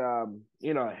think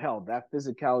hell, that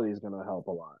physicality is going to help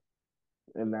a lot,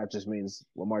 and that just means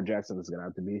Lamar Jackson is going to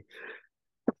have to be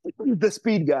the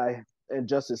speed guy. and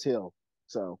Justice Hill.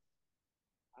 So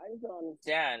I just don't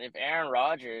understand. If Aaron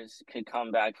Rodgers could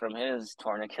come back from his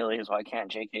torn Achilles, why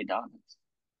can't J.K. Dobbins?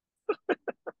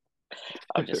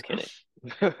 I'm just kidding.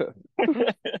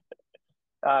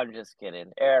 I'm just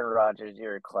kidding. Aaron Rodgers,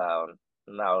 you're a clown.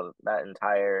 No, that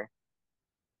entire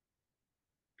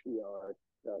PR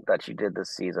that you did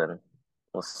this season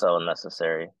was so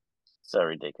unnecessary, so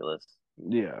ridiculous.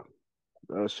 Yeah,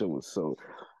 that shit was so.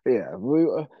 Yeah, I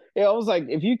was like,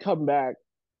 if you come back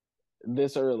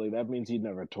this early, that means you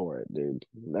never tore it, dude.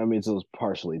 That means it was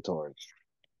partially torn.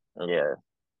 Yeah.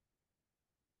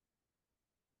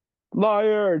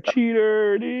 Liar,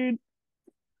 cheater, dude.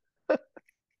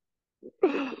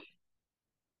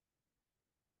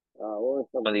 What were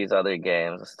some of these other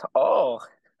games?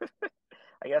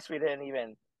 I guess we didn't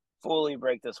even fully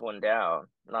break this one down.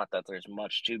 Not that there's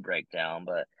much to break down,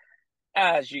 but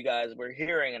as you guys were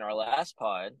hearing in our last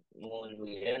pod, when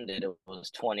we ended, it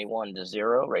was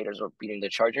 21-0. Raiders were beating the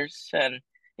Chargers, and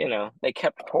they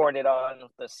kept pouring it on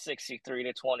with the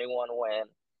 63-21 win.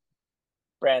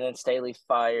 Brandon Staley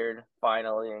fired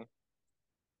finally.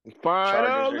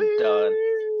 Chargers are done.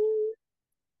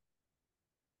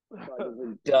 Chargers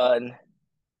are done.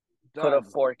 Put a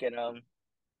fork in them.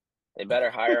 They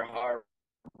better hire Harbaugh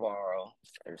or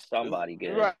somebody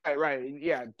good. Right.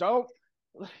 Yeah,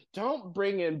 don't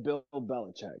bring in Bill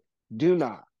Belichick. Do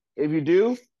not. If you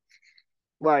do,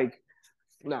 nah.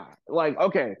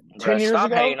 Okay, 10 years stop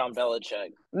ago. hating on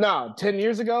Belichick. No, 10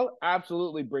 years ago,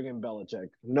 absolutely bring in Belichick.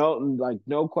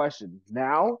 No question.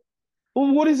 Now,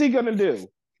 well, what is he gonna do?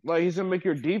 He's gonna make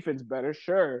your defense better,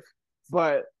 sure.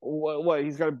 But what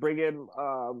he's gonna bring in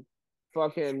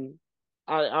fucking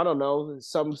I don't know,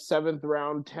 some 7th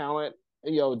round talent,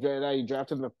 that you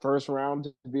drafted in the 1st round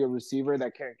to be a receiver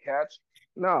that can't catch.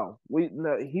 No, we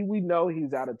know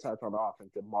he's out of touch on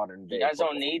offense in modern day. You guys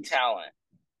don't need talent.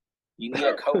 You need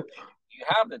a coach. You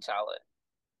have the talent.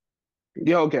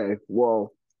 Yeah, okay.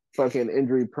 Well, fucking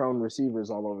injury prone receivers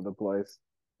all over the place.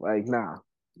 Nah.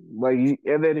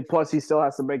 And then plus he still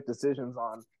has to make decisions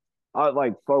on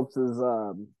folks'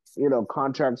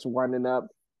 contracts winding up.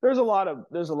 There's a lot of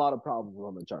problems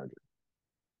on the Chargers.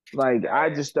 I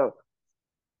just don't.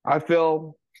 I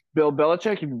feel Bill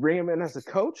Belichick, if you bring him in as a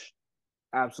coach,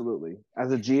 absolutely.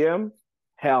 As a GM,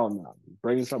 hell no.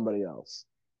 Bring somebody else.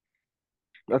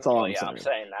 That's all I'm saying. I'm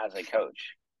saying as a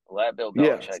coach. Let Bill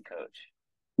Belichick coach.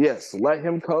 Yes, let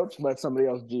him coach. Let somebody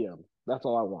else GM. That's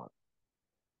all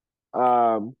I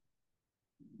want.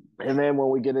 And then when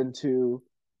we get into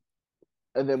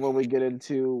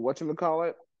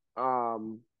whatchamacallit,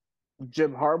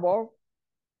 Jim Harbaugh,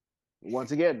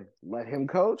 once again, let him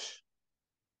coach.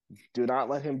 Do not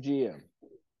let him GM.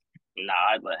 Nah,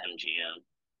 I'd let him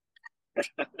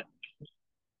GM.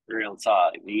 Real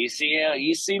talk. You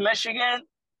see Michigan?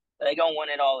 They gonna win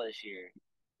it all this year.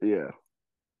 Yeah.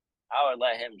 I would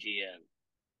let him GM.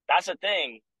 That's the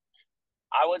thing.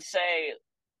 I would say,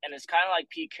 and it's kind of like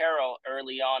Pete Carroll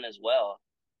early on as well.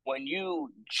 When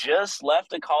you just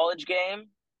left a college game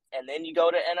and then you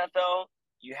go to NFL,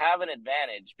 you have an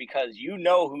advantage because you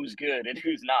know who's good and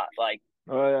who's not.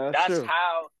 That's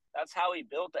how he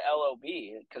built the LOB,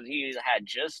 because he had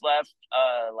just left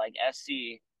SC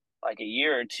a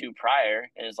year or two prior,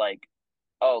 and it's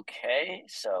okay,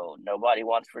 so nobody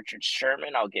wants Richard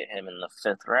Sherman. I'll get him in the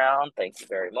 5th round. Thank you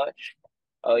very much.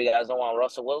 Oh, you guys don't want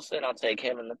Russell Wilson? I'll take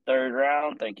him in the 3rd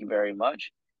round. Thank you very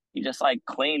much. He just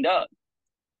cleaned up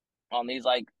on these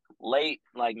late,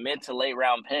 mid to late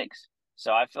round picks.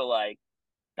 So I feel like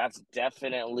that's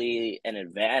definitely an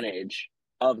advantage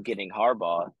of getting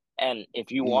Harbaugh. And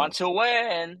if you want to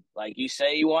win, like you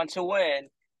say you want to win,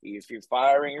 if you're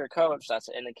firing your coach, that's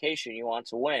an indication you want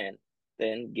to win.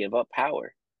 Then give up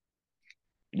power.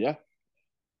 Yeah.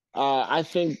 I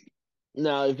think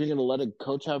now if you're gonna let a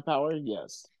coach have power,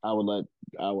 yes, I would let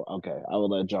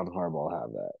John Harbaugh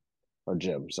have that, or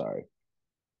Jim. Sorry.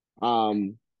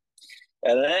 And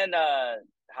then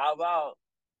how about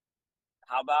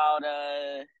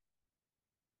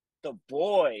the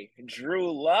boy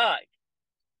Drew Lock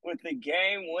with the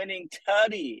game-winning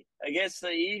tutty against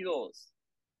the Eagles?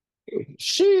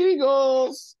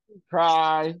 She-Eagles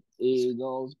cry,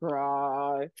 Eagles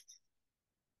cry.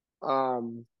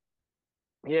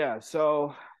 Yeah,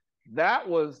 so that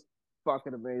was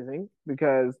fucking amazing,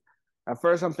 because at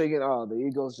first I'm thinking, oh, the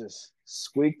Eagles just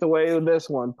squeaked away with this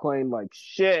one, playing like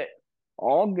shit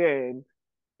all game.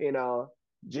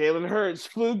 Jalen Hurts,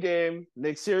 flu game.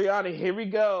 Nick Sirianni, here we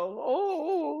go.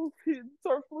 Oh, it's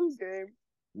our flu game.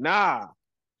 Nah.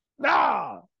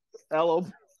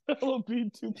 LOB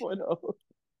 2.0.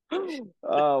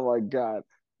 Oh my God.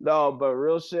 No, but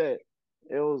real shit.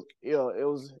 it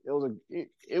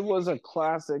was a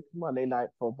classic Monday Night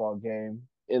Football game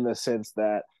in the sense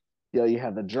that you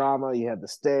had the drama, you had the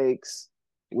stakes.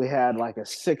 We had like a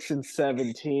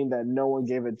 6-7 team that no one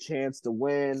gave a chance to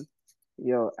win.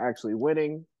 Actually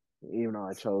winning, even though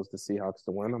I chose the Seahawks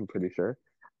to win, I'm pretty sure.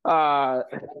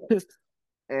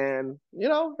 And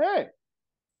hey,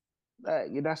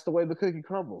 that's the way the cookie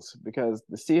crumbles because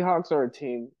the Seahawks are a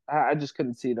team. I just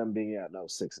couldn't see them being at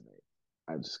 6-8.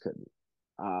 I just couldn't.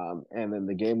 And then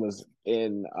the game was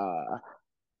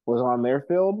on their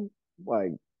field,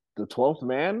 like the 12th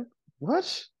man.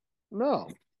 What? No,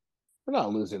 we're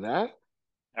not losing that.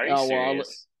 Are you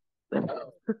serious?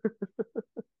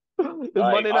 It's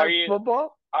Monday Night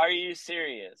Football. Are you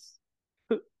serious?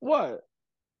 What?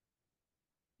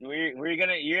 You're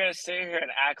gonna sit here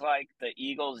and act like the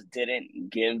Eagles didn't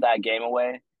give that game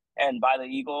away? And by the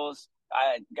Eagles,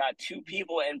 I got two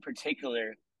people in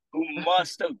particular who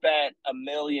must have bet $1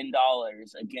 million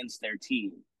against their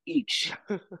team each,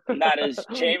 and that is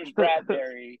James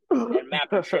Bradbury and Matt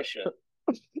Patricia.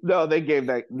 No, they gave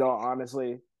that. No,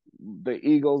 honestly, the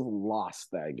Eagles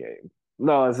lost that game.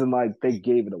 No, as in like they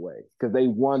gave it away because they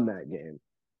won that game,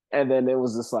 and then it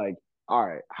was just like, all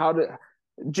right, how did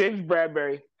James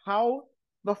Bradbury? How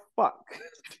the fuck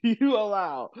do you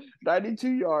allow 92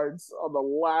 yards on the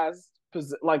last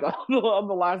on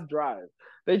the last drive?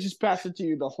 They just passed it to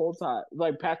you the whole time,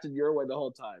 like passed it your way the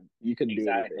whole time. You couldn't do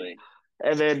anything.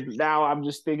 And then now I'm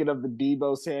just thinking of the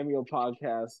Debo Samuel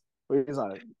podcast where he's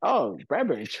like, "Oh,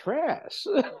 Bradbury trash."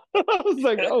 I was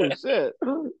like, "Oh shit!"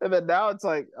 And then now it's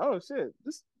like, "Oh shit,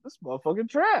 this motherfucking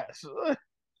trash." So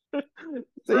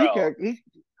Bro.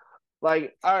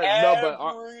 Like, all right,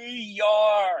 every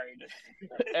yard.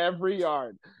 Every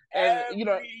yard. And,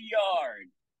 every yard.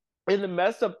 And the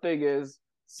messed up thing is,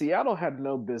 Seattle had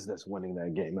no business winning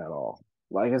that game at all.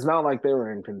 Like, it's not like they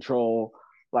were in control.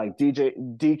 Like,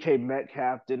 DK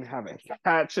Metcalf didn't have a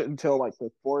catch until, like, the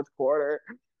fourth quarter.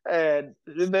 And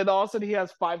then all of a sudden he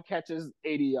has 5 catches,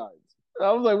 80 yards.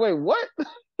 I was like, wait, what?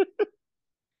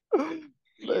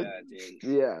 Yeah, dude.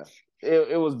 Yeah,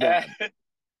 it was bad.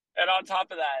 And on top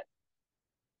of that,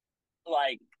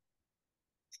 like,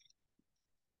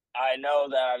 I know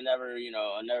that I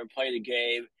never played the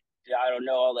game. I don't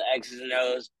know all the X's and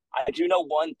O's. I do know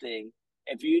one thing.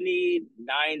 If you need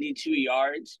 92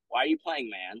 yards, why are you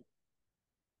playing man?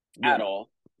 Yeah. At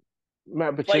all?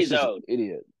 Matt Patricia's an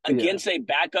idiot. Against a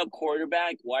backup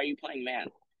quarterback, why are you playing man?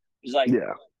 He's like,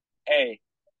 hey,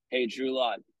 Drew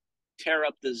Lock, tear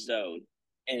up the zone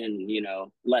in,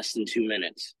 less than 2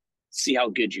 minutes. See how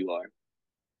good you are.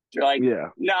 They're like,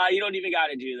 nah, you don't even got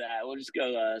to do that. We'll just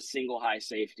go single high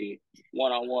safety,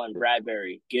 1-on-1,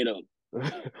 Bradbury, get him.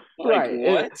 Right.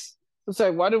 What? It's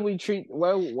like, why do we treat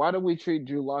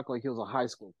Drew Lock like he was a high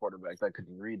school quarterback that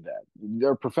couldn't read that?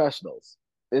 They're professionals.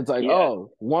 It's like,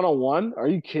 1-on-1? Are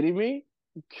you kidding me?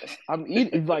 I'm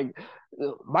eating like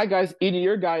my guy's eating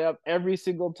your guy up every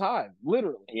single time,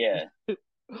 literally. Yeah.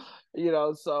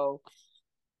 So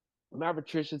Matt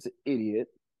Patricia's an idiot,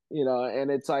 and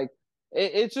it's like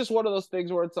it's just one of those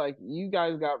things where it's like you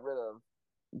guys got rid of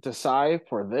Desai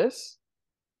for this.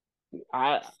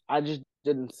 I just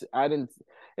didn't.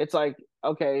 It's like,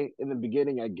 okay, in the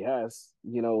beginning, I guess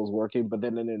it was working, but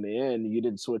then in the end, you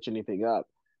didn't switch anything up.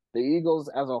 The Eagles,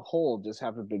 as a whole, just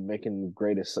haven't been making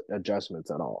greatest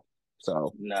adjustments at all.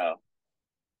 So no.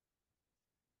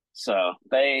 So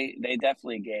they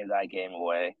definitely gave that game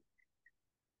away.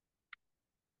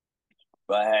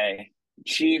 But hey,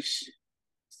 Chiefs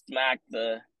smacked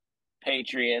the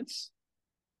Patriots.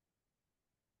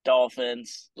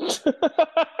 Dolphins.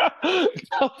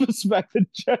 Dolphins smacked the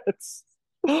Jets.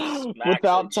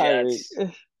 Without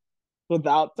Tyreek.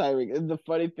 Without Tyreek. And the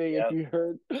funny thing, if you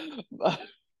heard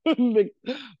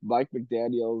Mike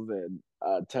McDaniels and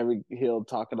Tyreek Hill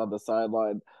talking on the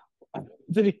sideline,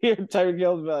 did you hear Tyreek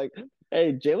Hill be like,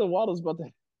 "Hey, Jalen Waddle's about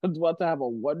to have a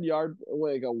 1 yard,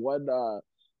 like a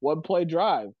one play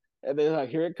drive," and then like,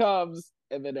 here it comes,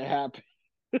 and then it happened.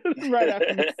 right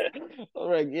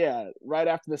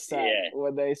after the sack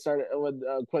when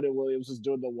Quentin Williams was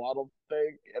doing the Waddle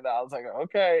thing, and I was like,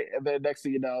 okay, and then next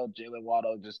thing you know, Jalen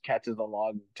Waddle just catches a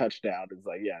long touchdown. It's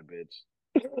like, yeah, bitch.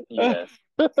 Yeah.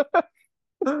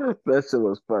 That shit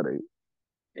was funny.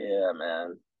 Yeah,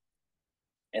 man.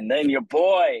 And then your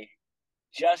boy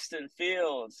Justin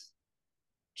Fields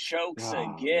chokes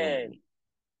again. Man.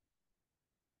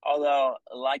 Although,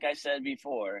 like I said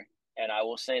before, and I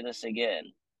will say this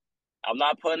again, I'm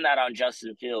not putting that on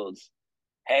Justin Fields.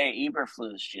 Hey,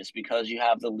 Eberflus, just because you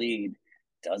have the lead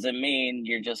doesn't mean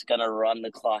you're just going to run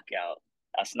the clock out.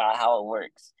 That's not how it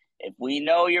works. If we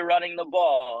know you're running the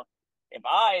ball if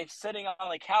I, sitting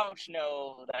on the couch,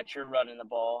 know that you're running the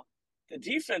ball, the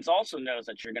defense also knows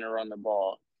that you're going to run the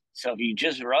ball. So if you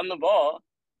just run the ball,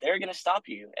 they're going to stop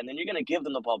you, and then you're going to give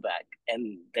them the ball back,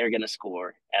 and they're going to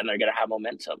score, and they're going to have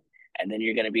momentum. And then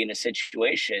you're going to be in a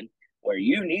situation where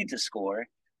you need to score,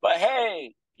 but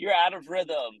hey, you're out of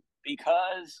rhythm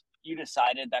because you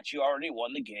decided that you already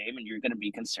won the game and you're going to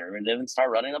be conservative and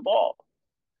start running the ball.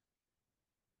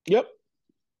 Yep.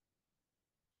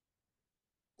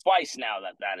 Twice now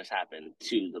that has happened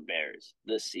to the Bears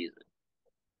this season.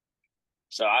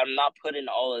 So I'm not putting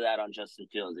all of that on Justin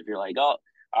Fields. If you're like, oh,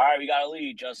 all right, we got a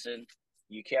lead, Justin.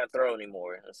 You can't throw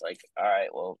anymore. It's like, all right,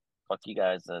 well, fuck you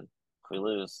guys then. If we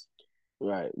lose.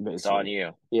 Right. Basically. It's on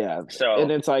you. Yeah. So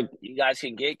and it's like you guys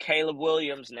can get Caleb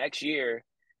Williams next year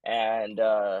and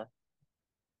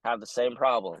have the same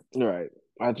problem. Right.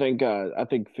 I think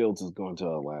Fields is going to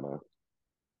Atlanta.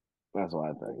 That's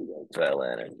what I think. To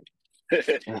Atlanta.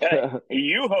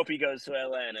 You hope he goes to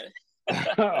Atlanta.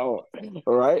 Oh,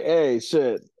 right. Hey,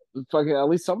 shit. Fucking at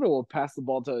least somebody will pass the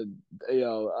ball to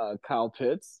Kyle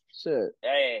Pitts. Shit.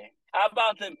 Hey, how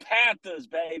about the Panthers,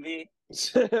 baby? I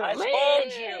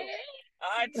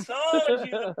told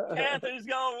you the Panthers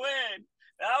gonna win.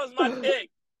 That was my pick.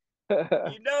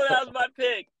 You know that was my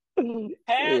pick.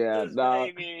 Panthers,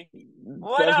 baby.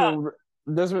 What up?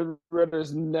 Desmond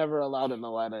Ritter's never allowed in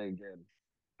Atlanta again.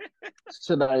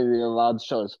 Should not even be allowed to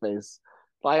show his face.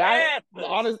 Like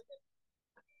honestly,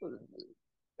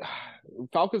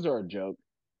 Falcons are a joke.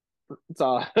 It's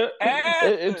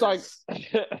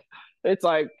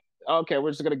like okay, we're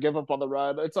just gonna give up on the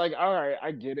run. It's like, all right,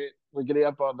 I get it. We're getting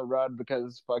up on the run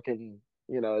because fucking,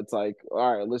 it's like,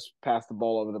 all right, let's pass the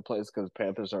ball over the place because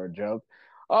Panthers are a joke.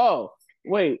 Oh,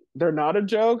 wait, they're not a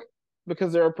joke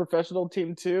because they're a professional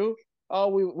team too. Oh,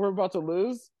 we're about to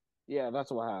lose. Yeah,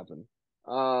 that's what happened.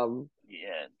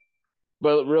 Yeah,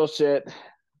 but real shit.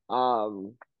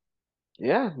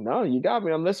 Yeah, no, you got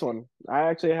me on this one. I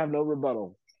actually have no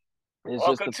rebuttal. It's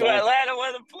Welcome to Atlanta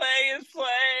where the players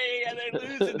play and they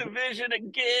lose the division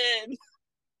again.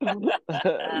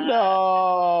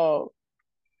 No.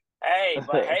 Hey,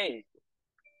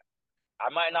 I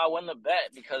might not win the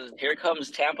bet because here comes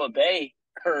Tampa Bay.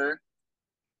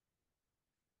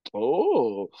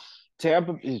 Oh,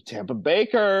 Tampa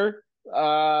Baker.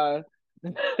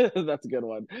 That's a good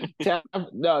one.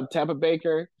 Tampa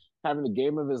Baker having the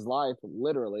game of his life,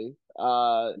 literally. In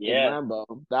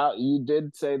Lambeau. That you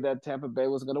did say that Tampa Bay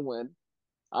was going to win.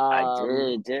 I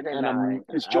did, didn't I?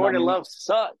 Because Jordan Love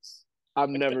sucks.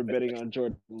 I'm never betting on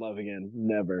Jordan Love again.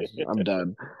 Never. I'm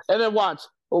done. And then watch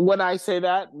when I say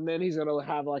that, and then he's gonna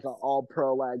have like an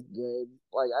all-pro game.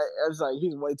 Like I was like,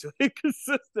 he's way too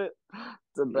inconsistent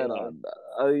to bet on.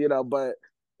 But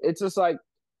it's just like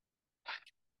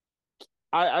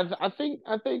I think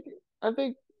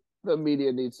the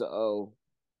media needs to owe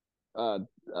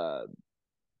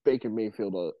Baker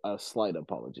Mayfield a slight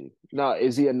apology. Now,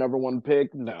 is he a number one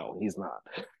pick? No, he's not.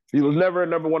 He was never a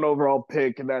number one overall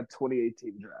pick in that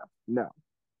 2018 draft. No.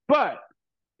 But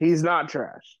he's not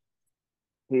trash.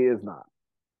 He is not.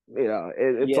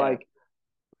 It's like,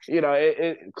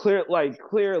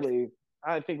 clearly,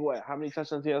 I think how many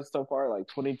touchdowns he has so far? Like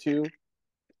 22.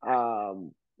 I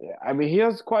mean, he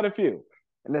has quite a few.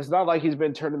 And it's not like he's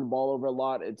been turning the ball over a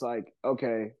lot. It's like,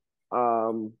 okay,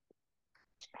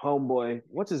 homeboy,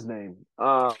 what's his name?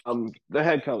 The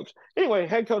head coach. Anyway,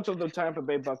 head coach of the Tampa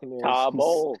Bay Buccaneers.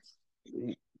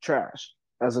 Trash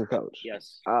as a coach.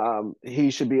 Yes.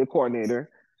 He should be a coordinator.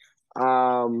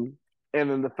 And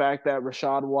then the fact that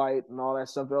Rachaad White and all that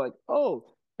stuff, they're like, oh,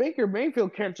 Baker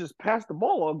Mayfield can't just pass the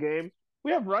ball all game.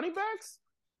 We have running backs.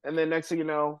 And then next thing you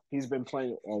know, he's been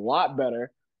playing a lot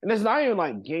better. And it's not even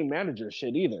like game manager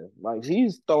shit either. Like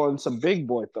he's throwing some big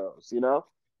boy throws,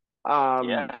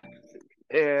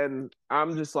 And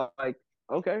I'm just like,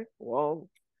 okay, well,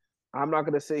 I'm not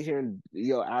going to sit here and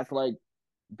act like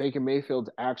Baker Mayfield's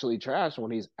actually trash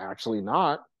when he's actually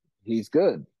not. He's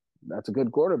good. That's a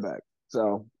good quarterback.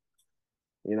 So,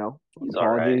 he's all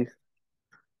right.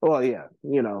 Well, yeah,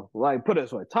 like put it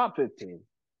this way, top 15.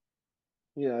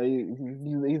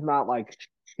 He's not like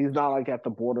at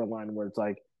the borderline where it's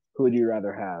like, who would you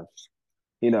rather have?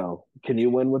 Can you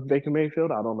win with Baker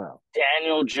Mayfield? I don't know.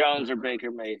 Daniel Jones or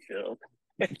Baker Mayfield?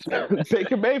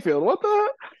 Baker Mayfield. What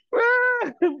the?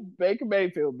 Baker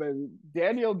Mayfield, baby.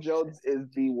 Daniel Jones is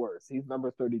the worst. He's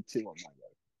number 32 on my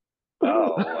list.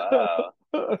 Oh, wow.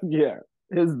 Yeah.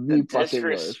 The fucking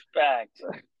disrespect.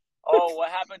 Oh,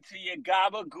 what happened to your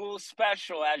Gabagool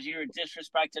special as you were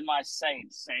disrespecting my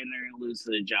Saints, saying they're going to lose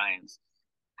to the Giants?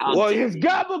 His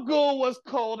gabagool was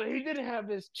cold and he didn't have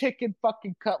his chicken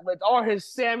fucking cutlets or his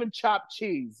salmon chopped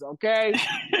cheese, okay?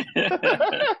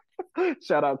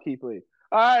 Shout out Keith Lee.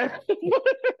 All right.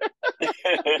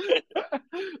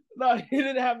 No, he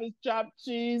didn't have his chopped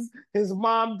cheese. His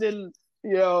mom didn't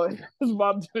iron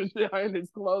his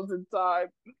clothes in time.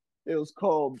 It was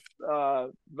cold.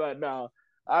 But no.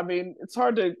 I mean, it's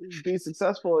hard to be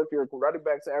successful if your running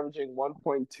back's averaging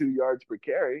 1.2 yards per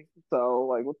carry. So,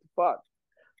 like, what the fuck?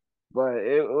 But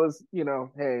it was,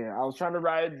 hey, I was trying to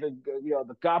ride the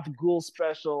Gabagool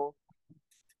special,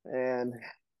 and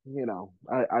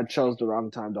I chose the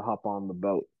wrong time to hop on the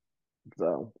boat.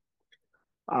 So,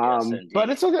 yes,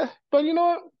 but it's okay. But you know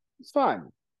what? It's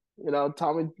fine.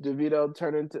 Tommy DeVito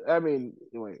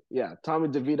Tommy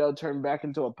DeVito turned back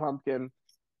into a pumpkin.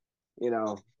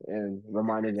 And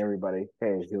reminding everybody,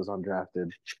 hey, he was undrafted.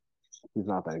 He's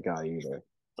not that guy either.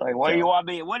 Like, what do you want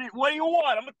me? What do you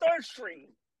want? I'm a third string.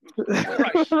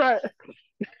 Right.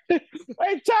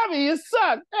 Hey, Tommy, you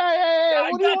suck. Hey,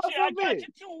 what do you want from me? I got you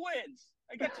 2 wins.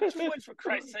 I got you 2 wins, for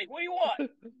Christ's sake. What do you want? And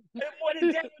more than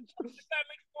Daniel Jones, if that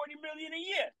makes $40 million a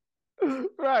year.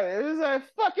 Right. It's like,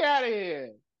 fuck out of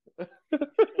here.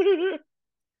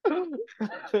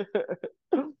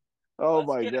 Oh,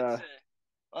 my God.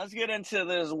 Let's get into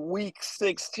this Week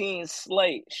 16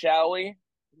 slate, shall we?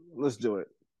 Let's do it.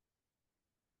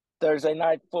 Thursday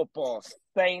night football.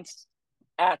 Saints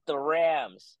at the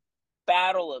Rams.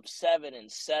 Battle of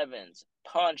 7-7s.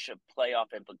 Punch of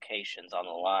playoff implications on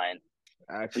the line.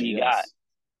 Actually, you got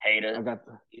Hater. I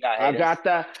got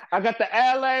the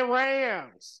LA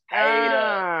Rams.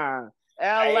 Hater.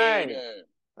 LA.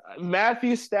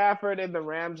 Matthew Stafford and the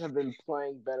Rams have been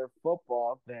playing better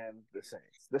football than the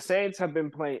Saints. The Saints have been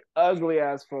playing ugly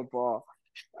ass football.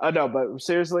 No, but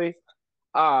seriously,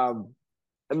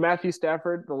 Matthew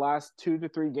Stafford, the last 2 to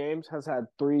 3 games, has had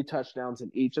 3 touchdowns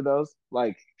in each of those.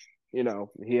 Like,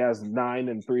 he has 9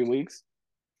 in 3 weeks.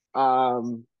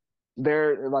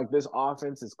 They're like, this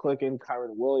offense is clicking.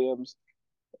 Kyron Williams,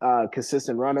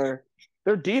 consistent runner.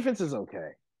 Their defense is okay.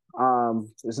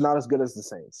 It's not as good as the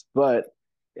Saints, but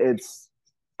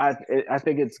I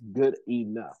think it's good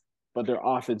enough. But their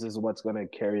offense is what's going to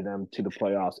carry them to the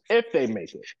playoffs if they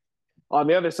make it. On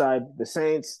the other side, the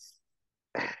Saints,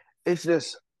 it's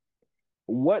just,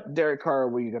 what Derek Carr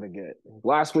were you going to get?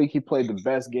 Last week, he played the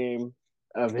best game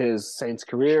of his Saints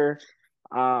career.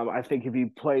 I think if he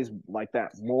plays like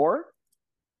that more,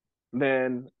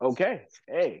 then okay.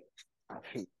 Hey,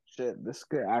 shit, this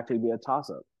could actually be a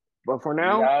toss-up. But for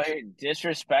now, you're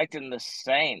disrespecting the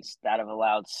Saints that have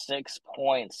allowed 6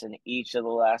 points in each of the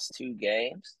last 2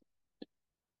 games.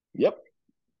 Yep.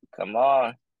 Come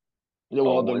on.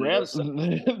 Well, the Rams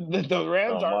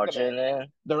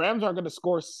aren't going to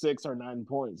score 6 or 9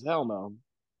 points. Hell no.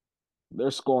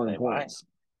 They're scoring points.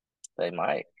 They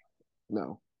might.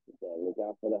 No. Look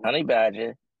out for the Honey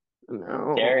Badger.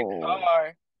 No. Derek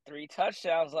Carr, 3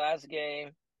 touchdowns last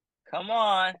game. Come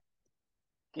on.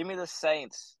 Give me the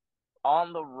Saints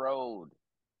on the road.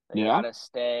 They gotta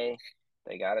stay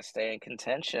in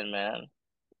contention, man.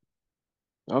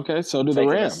 Okay, so do the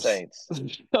Rams. The Saints.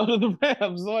 So do the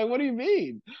Rams. Like, what do you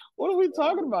mean? What are we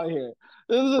talking about here?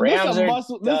 Rams are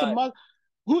done.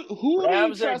 Who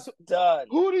Rams do you trust? Done.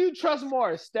 Who do you trust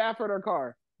more, Stafford or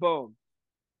Carr? Boom.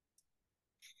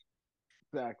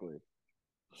 Exactly.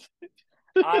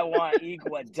 I want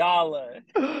Iguodala.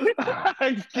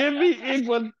 Give me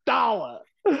Iguodala.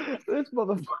 This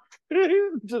motherfucker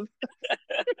just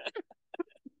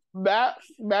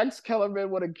Max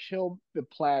Kellerman would have killed the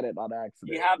planet on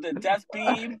accident. You have the death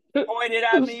beam pointed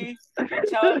at me. You're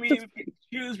telling me to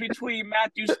choose between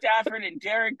Matthew Stafford and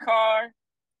Derek Carr.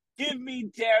 Give me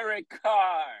Derek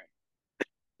Carr.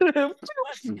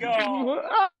 Let's go.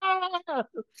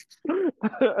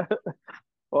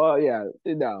 Well, yeah,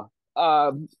 no.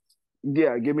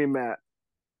 Yeah, give me Matt.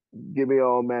 Give me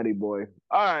old Matty boy.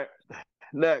 All right,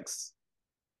 next.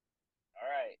 All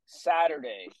right,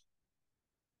 Saturday.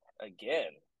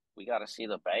 Again, we got to see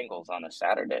the Bengals on a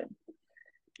Saturday.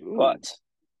 Ooh. But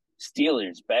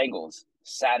Steelers, Bengals,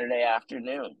 Saturday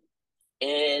afternoon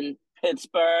in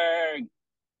Pittsburgh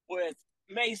with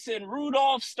Mason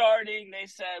Rudolph starting. They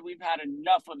said, we've had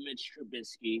enough of Mitch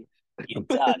Trubisky. You're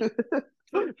done.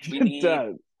 We need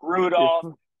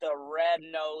Rudolph, the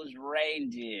red-nosed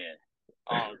reindeer,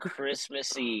 on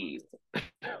Christmas Eve.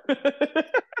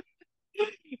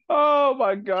 Oh,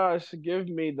 my gosh. Give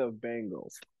me the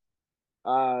Bengals.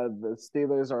 The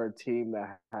Steelers are a team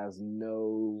that has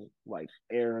no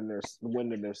air in their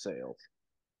wind in their sails.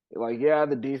 Yeah,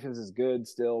 the defense is good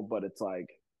still, but it's all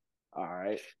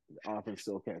right, the offense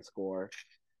still can't score.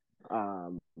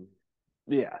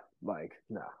 Yeah, like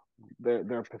no,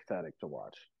 they're pathetic to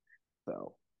watch.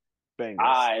 So, Bengals.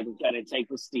 I'm gonna take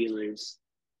the Steelers.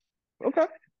 Okay.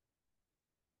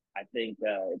 I think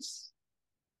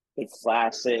it's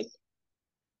classic.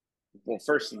 Well,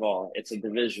 first of all, it's a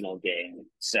divisional game,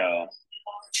 so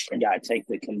you gotta take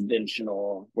the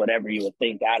conventional whatever you would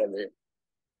think out of it.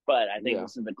 But I think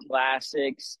this is the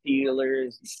classic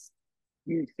Steelers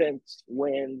defense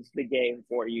wins the game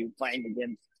for you playing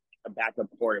against a backup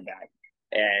quarterback.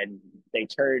 And they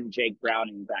turned Jake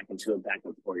Browning back into a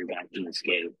backup quarterback in this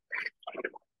game.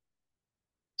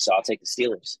 So I'll take the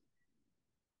Steelers.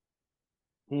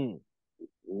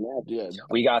 Yeah.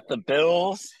 We got the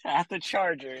Bills at the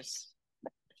Chargers.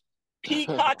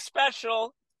 Peacock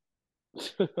special.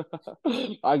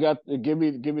 I got give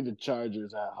me the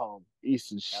Chargers at home.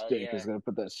 Easton Stick is gonna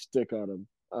put that stick on him.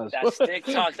 That stick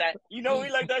talk. That we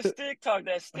like that stick talk.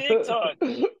 That stick talk.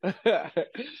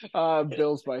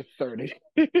 Bills by 30.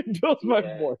 Bills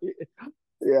by 40.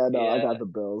 Yeah, no, I got the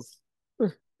Bills.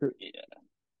 Yeah,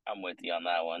 I'm with you on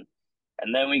that one.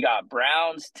 And then we got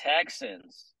Browns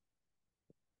Texans.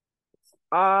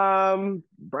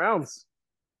 Browns.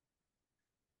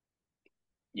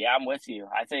 Yeah, I'm with you.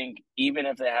 I think even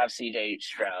if they have C.J.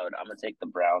 Stroud, I'm gonna take the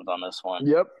Browns on this one.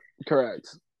 Yep,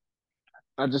 correct.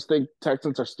 I just think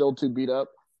Texans are still too beat up,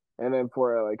 and then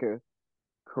for like a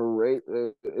great,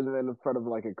 and then in front of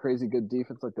like a crazy good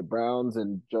defense like the Browns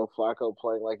and Joe Flacco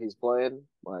playing like he's playing,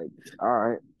 like all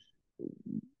right,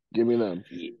 give me them.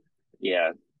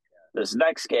 Yeah, this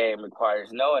next game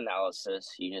requires no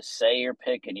analysis. You just say your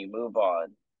pick and you move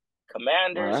on.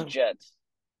 Commanders, Jets.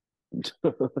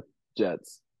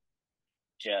 Jets.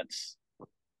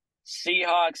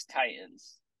 Seahawks,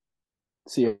 Titans.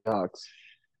 Seahawks.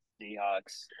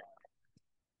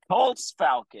 Colts,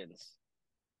 Falcons.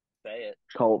 Say it.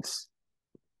 Colts.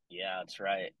 Yeah, that's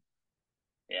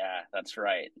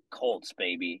right. Colts,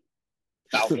 baby.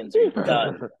 Falcons are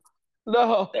done.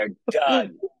 No. They're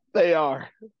done. They are.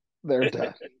 They're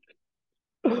done.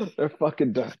 They're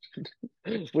fucking done.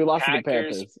 We lost to the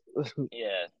Panthers.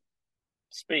 Yeah.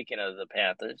 Speaking of the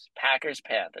Panthers, Packers.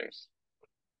 Panthers.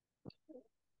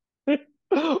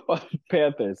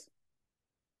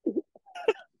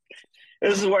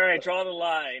 This is where I draw the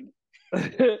line.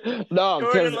 No,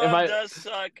 Jordan Love does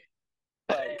suck.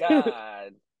 But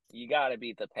God, you got to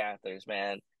beat the Panthers,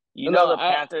 man. The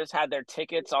Panthers had their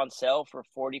tickets on sale for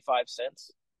 45 cents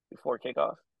before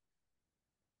kickoff?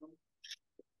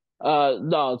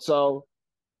 No, so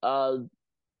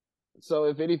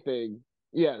if anything,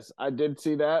 yes, I did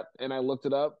see that and I looked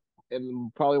it up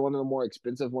and probably one of the more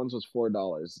expensive ones was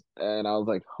 $4. And I was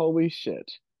like, holy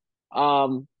shit.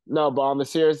 No, but on the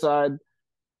serious side,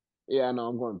 yeah, no,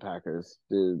 I'm going Packers.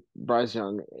 Dude, Bryce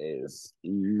Young is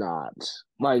not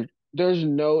like there's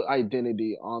no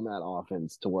identity on that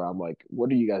offense to where I'm like, what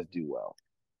do you guys do well?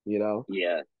 You know?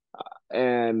 Yeah.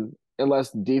 And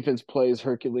unless defense plays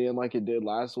Herculean like it did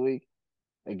last week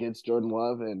against Jordan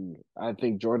Love, and I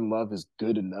think Jordan Love is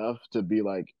good enough to be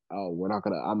like, oh,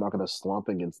 I'm not gonna slump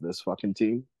against this fucking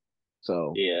team.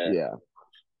 So yeah.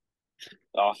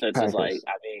 The offense is like,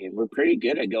 I mean, we're pretty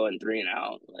good at going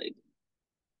 3-and-out. Like,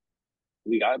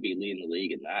 we gotta be leading the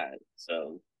league in that.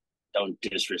 So don't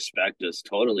disrespect us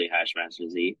totally, Hashmaster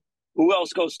Z. Who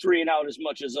else goes 3-and-out as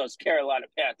much as us Carolina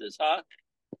Panthers, huh?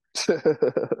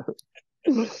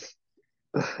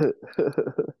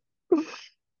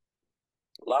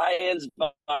 Lions,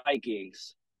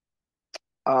 Vikings.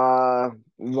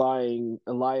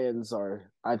 Lions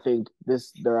are, I think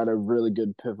they're at a really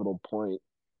good pivotal point.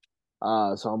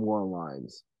 So I'm going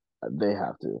Lions. They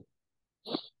have to.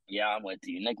 Yeah, I'm with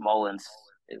you. Nick Mullins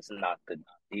is not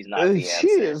he's not the answer. He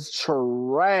is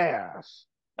trash.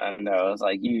 I know. It's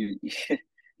like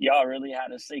y'all really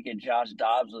had us thinking Josh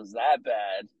Dobbs was that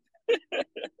bad.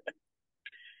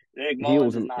 Nick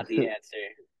Mullins is not the answer.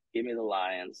 Give me the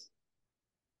Lions.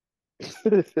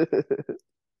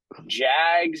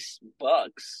 Jags,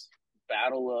 Bucks.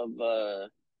 Battle of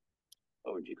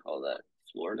what would you call that?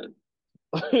 Florida?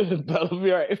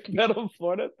 Battle of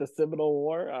Florida? The Seminole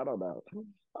War? I don't know.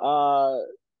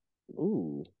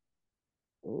 Ooh.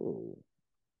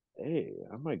 Hey,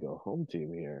 I might go home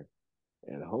team here.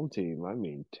 And home team, I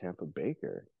mean Tampa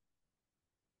Baker.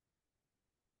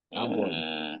 I'm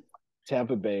going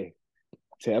Tampa Bay.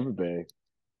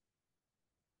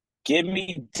 Give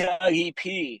me Dougie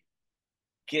P.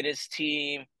 Get his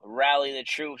team, rally the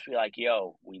troops, be like,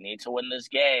 yo, we need to win this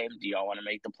game. Do y'all want to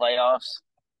make the playoffs?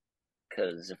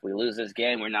 Because if we lose this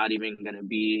game, we're not even going to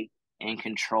be in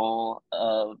control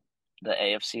of the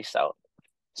AFC South.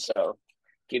 So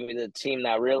give me the team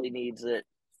that really needs it.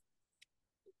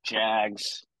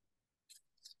 Jags.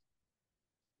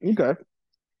 Okay.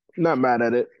 Not mad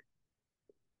at it.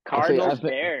 Cardinals,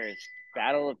 Bears,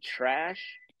 battle of trash,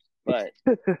 but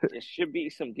it should be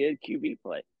some good QB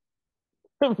play.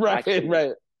 Right, actually,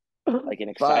 right. Like an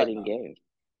exciting game.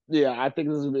 Yeah, I think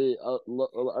this will be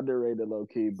underrated low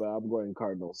key, but I'm going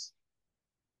Cardinals.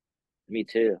 Me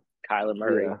too. Kyler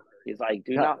Murray. Yeah. He's like,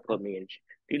 do not put me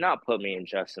in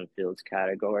Justin Fields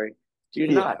category. Do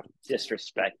not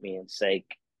disrespect me and say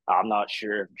I'm not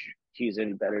sure if he's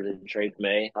any better than Drake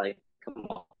May. Like, come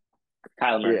on.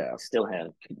 Kyler Murray, still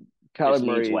him. Kyler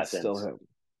Murray is still him.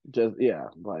 Just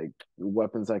like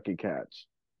weapons I can catch.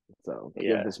 So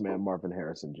give this man Marvin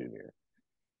Harrison Jr.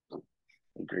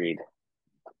 Agreed.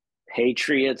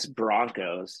 Patriots,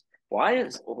 Broncos. Why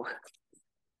is all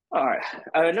right?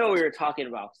 I know we were talking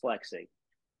about flexing.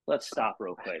 Let's stop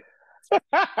real quick.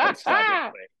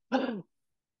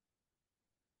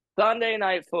 Sunday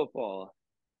Night Football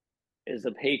is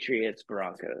the Patriots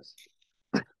Broncos.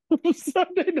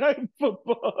 Sunday Night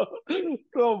Football.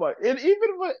 Oh my! And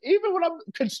even when I'm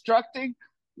constructing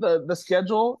the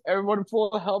schedule, everyone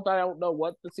full of health, I don't know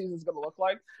what the season's going to look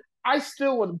like. I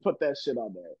still wouldn't put that shit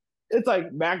on there. It's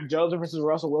like Mac Jones versus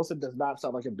Russell Wilson does not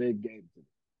sound like a big game to me.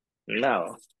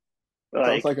 No.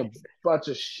 Sounds like a bunch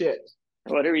of shit.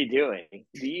 What are we doing?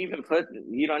 You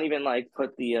don't even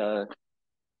put the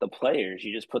players,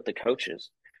 you just put the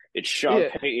coaches. It's Sean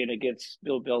Payton against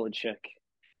Bill Belichick.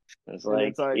 It's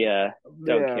like don't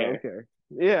care. Okay.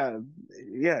 Yeah,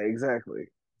 exactly.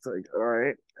 It's like, all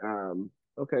right.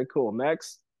 Okay, cool.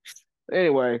 Next.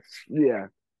 Anyway, yeah.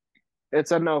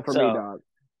 It's a no for me, dog.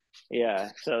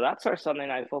 Yeah, so that's our Sunday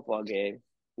Night Football game.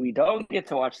 We don't get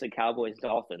to watch the Cowboys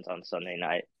Dolphins on Sunday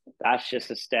night. That's just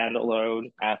a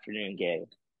standalone afternoon game.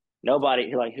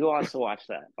 Nobody who wants to watch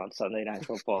that on Sunday Night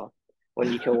Football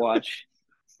when you can watch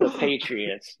the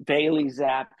Patriots, Bailey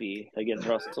Zappi against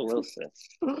Russell Wilson.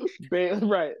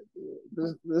 Right.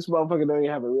 This motherfucker don't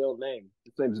even have a real name.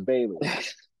 His name's Bailey.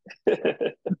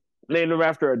 Named him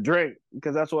after a drink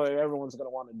because that's what everyone's going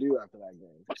to want to do after that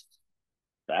game.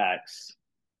 Facts.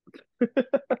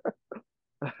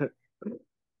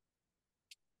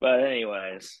 But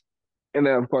anyways. And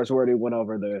then, of course, we already went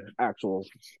over the actual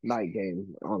night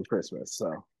game on Christmas,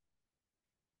 so.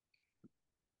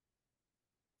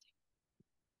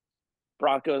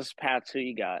 Broncos, Pats, who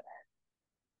you got?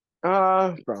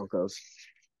 Broncos.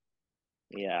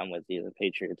 Yeah, I'm with you. The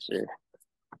Patriots are.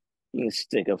 You can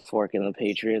stick a fork in the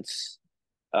Patriots.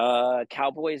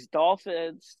 Cowboys,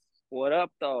 Dolphins. What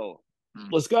up, though?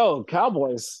 Let's go,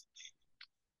 Cowboys.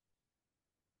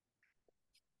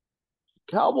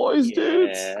 Cowboys,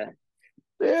 dudes.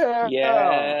 Yeah.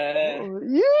 Yeah.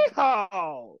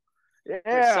 Yeehaw.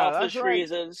 Yeah.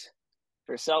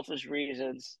 For selfish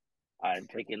reasons, I'm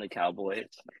picking the Cowboys.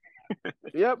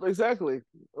 Yep, exactly.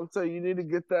 So you need to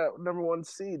get that number 1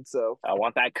 seed. So I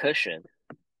want that cushion.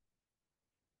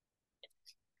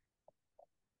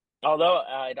 Although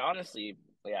I'd honestly,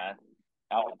 I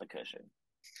want the cushion.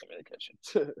 Give me the cushion.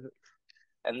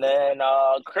 And then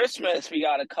Christmas, we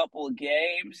got a couple of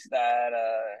games that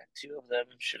 2 of them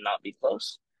should not be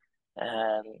close.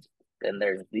 And then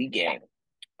there's the game.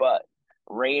 But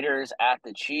Raiders at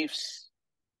the Chiefs.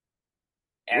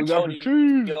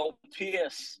 Antonio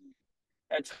Pierce.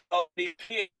 Antonio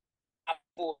Pierce.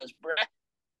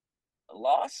 A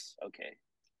loss? Okay.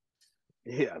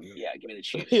 Yeah. Yeah, give me the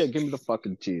Chiefs. Yeah, give me the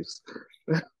fucking Chiefs.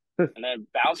 And then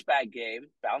bounce back game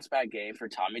for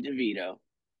Tommy DeVito.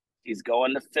 He's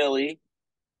going to Philly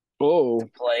to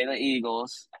play the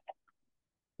Eagles.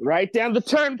 Right down the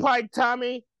turnpike,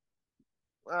 Tommy.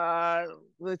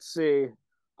 Let's see.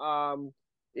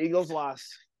 Eagles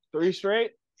lost 3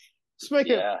 straight. Let's make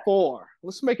it 4.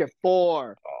 Let's make it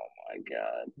 4. Oh my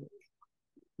god.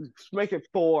 Let's make it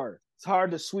 4. It's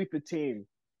hard to sweep a team.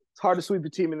 It's hard to sweep a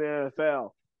team in the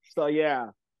NFL. So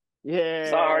yeah.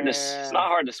 It's not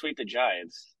hard to sweep the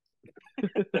Giants.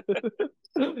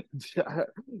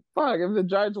 Fuck, if the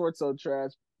Giants weren't so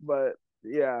trash, but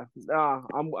yeah,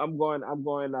 I'm going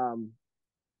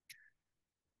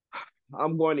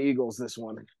Eagles this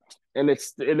one, and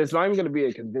it's not even going to be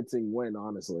a convincing win,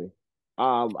 honestly.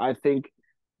 I think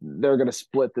they're going to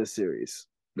split this series.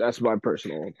 That's my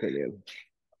personal opinion.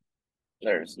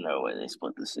 There's no way they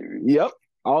split the series. Yep.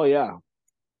 Oh yeah.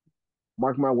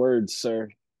 Mark my words, sir.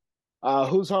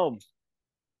 Who's home?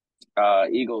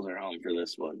 Eagles are home for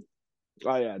this one.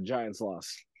 Oh yeah, Giants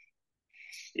lost.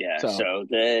 Yeah, so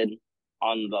then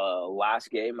on the last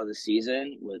game of the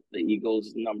season with the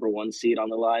Eagles number 1 seed on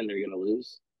the line, they're gonna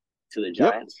lose to the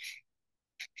Giants.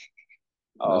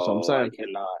 Yep. That's what I'm saying.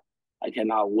 I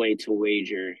cannot wait to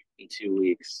wager in 2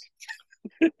 weeks.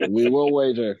 We will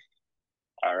wager.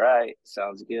 All right,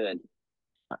 sounds good.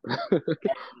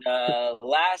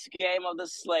 Last game of the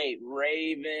slate,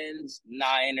 Ravens,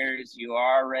 Niners. You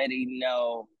already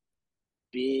know.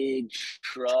 Big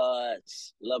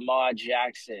trust. Lamar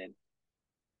Jackson.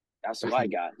 That's who I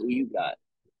got. Who you got?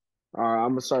 All right,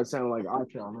 I'm going to start sounding like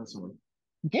Archer on this one.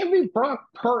 Give me Brock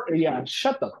Purdy. Yeah,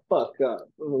 shut the fuck up.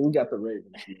 We got the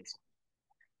Ravens.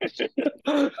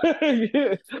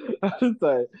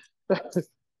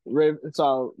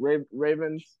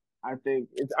 Ravens. I think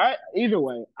it's either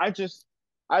way. I just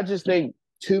think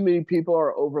too many people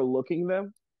are overlooking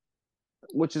them,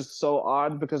 which is so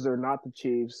odd because they're not the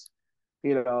Chiefs.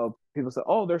 People say,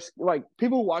 "Oh, they're like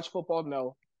people who watch football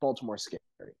know Baltimore's scary."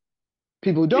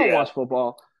 People who don't watch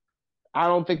football, I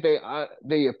don't think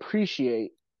they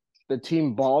appreciate the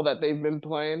team ball that they've been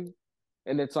playing.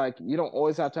 And it's like you don't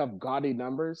always have to have gaudy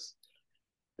numbers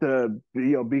to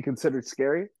be considered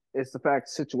scary. It's the fact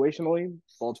situationally,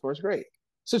 Baltimore's great.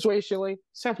 Situationally,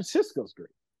 San Francisco's great.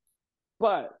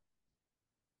 But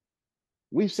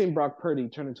we've seen Brock Purdy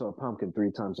turn into a pumpkin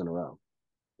 3 times in a row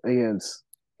against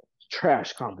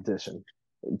trash competition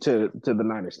to the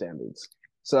Niners standards.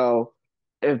 So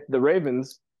if the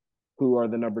Ravens, who are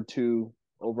the number 2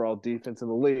 overall defense in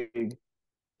the league,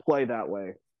 play that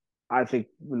way, I think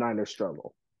the Niners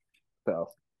struggle.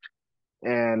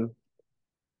 And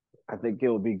I think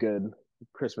it'll be good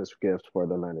Christmas gift for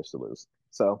the Niners to lose.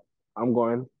 So I'm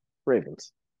going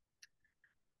Ravens.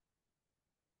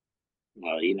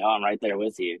 Well, I'm right there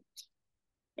with you.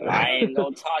 I ain't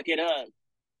gonna talk it up.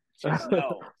 Just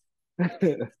know.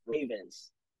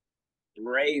 Ravens.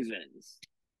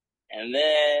 And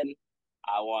then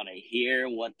I want to hear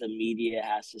what the media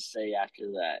has to say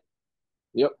after that.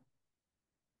 Yep.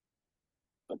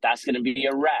 But that's going to be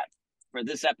a wrap for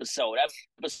this episode.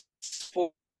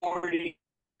 Episode 40.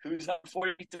 Who's up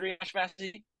 43,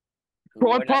 Ashmassy?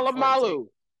 Troy Polamalu.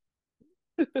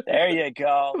 There you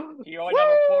go. You're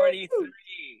number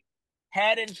 43.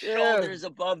 Head and shoulders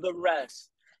above the rest.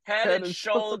 Head and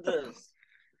shoulders.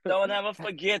 Don't ever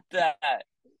forget that.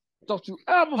 Don't you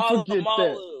ever forget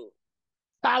that.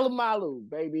 Polamalu,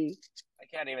 baby. I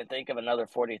can't even think of another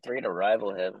 43 to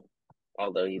rival him,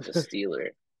 although he's a Steeler.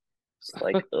 It's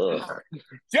like, ugh.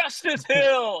 Justice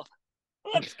Hill!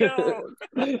 Let's go!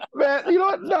 Man, you know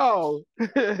what? No.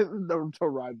 No, to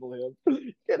rival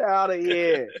him. Get out of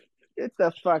here. Get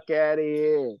the fuck out of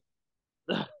here.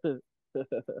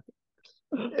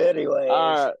 Anyways,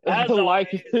 as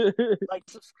always,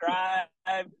 subscribe,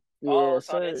 follow us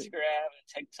on Instagram and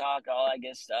TikTok, all that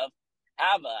good stuff.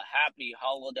 Have a happy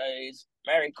holidays.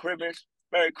 Merry Christmas.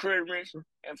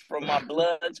 And from my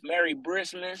bloods, Merry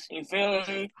Christmas. You feel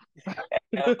me?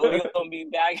 And we're going to be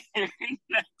back here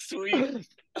next week.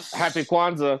 Happy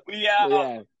Kwanzaa. We out.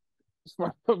 Yeah.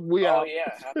 We out. Oh,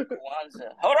 yeah. Happy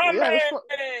Kwanzaa.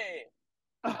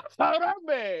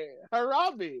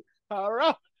 Harambe.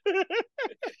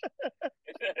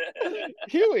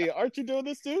 Huey, aren't you doing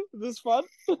this too? Is this fun?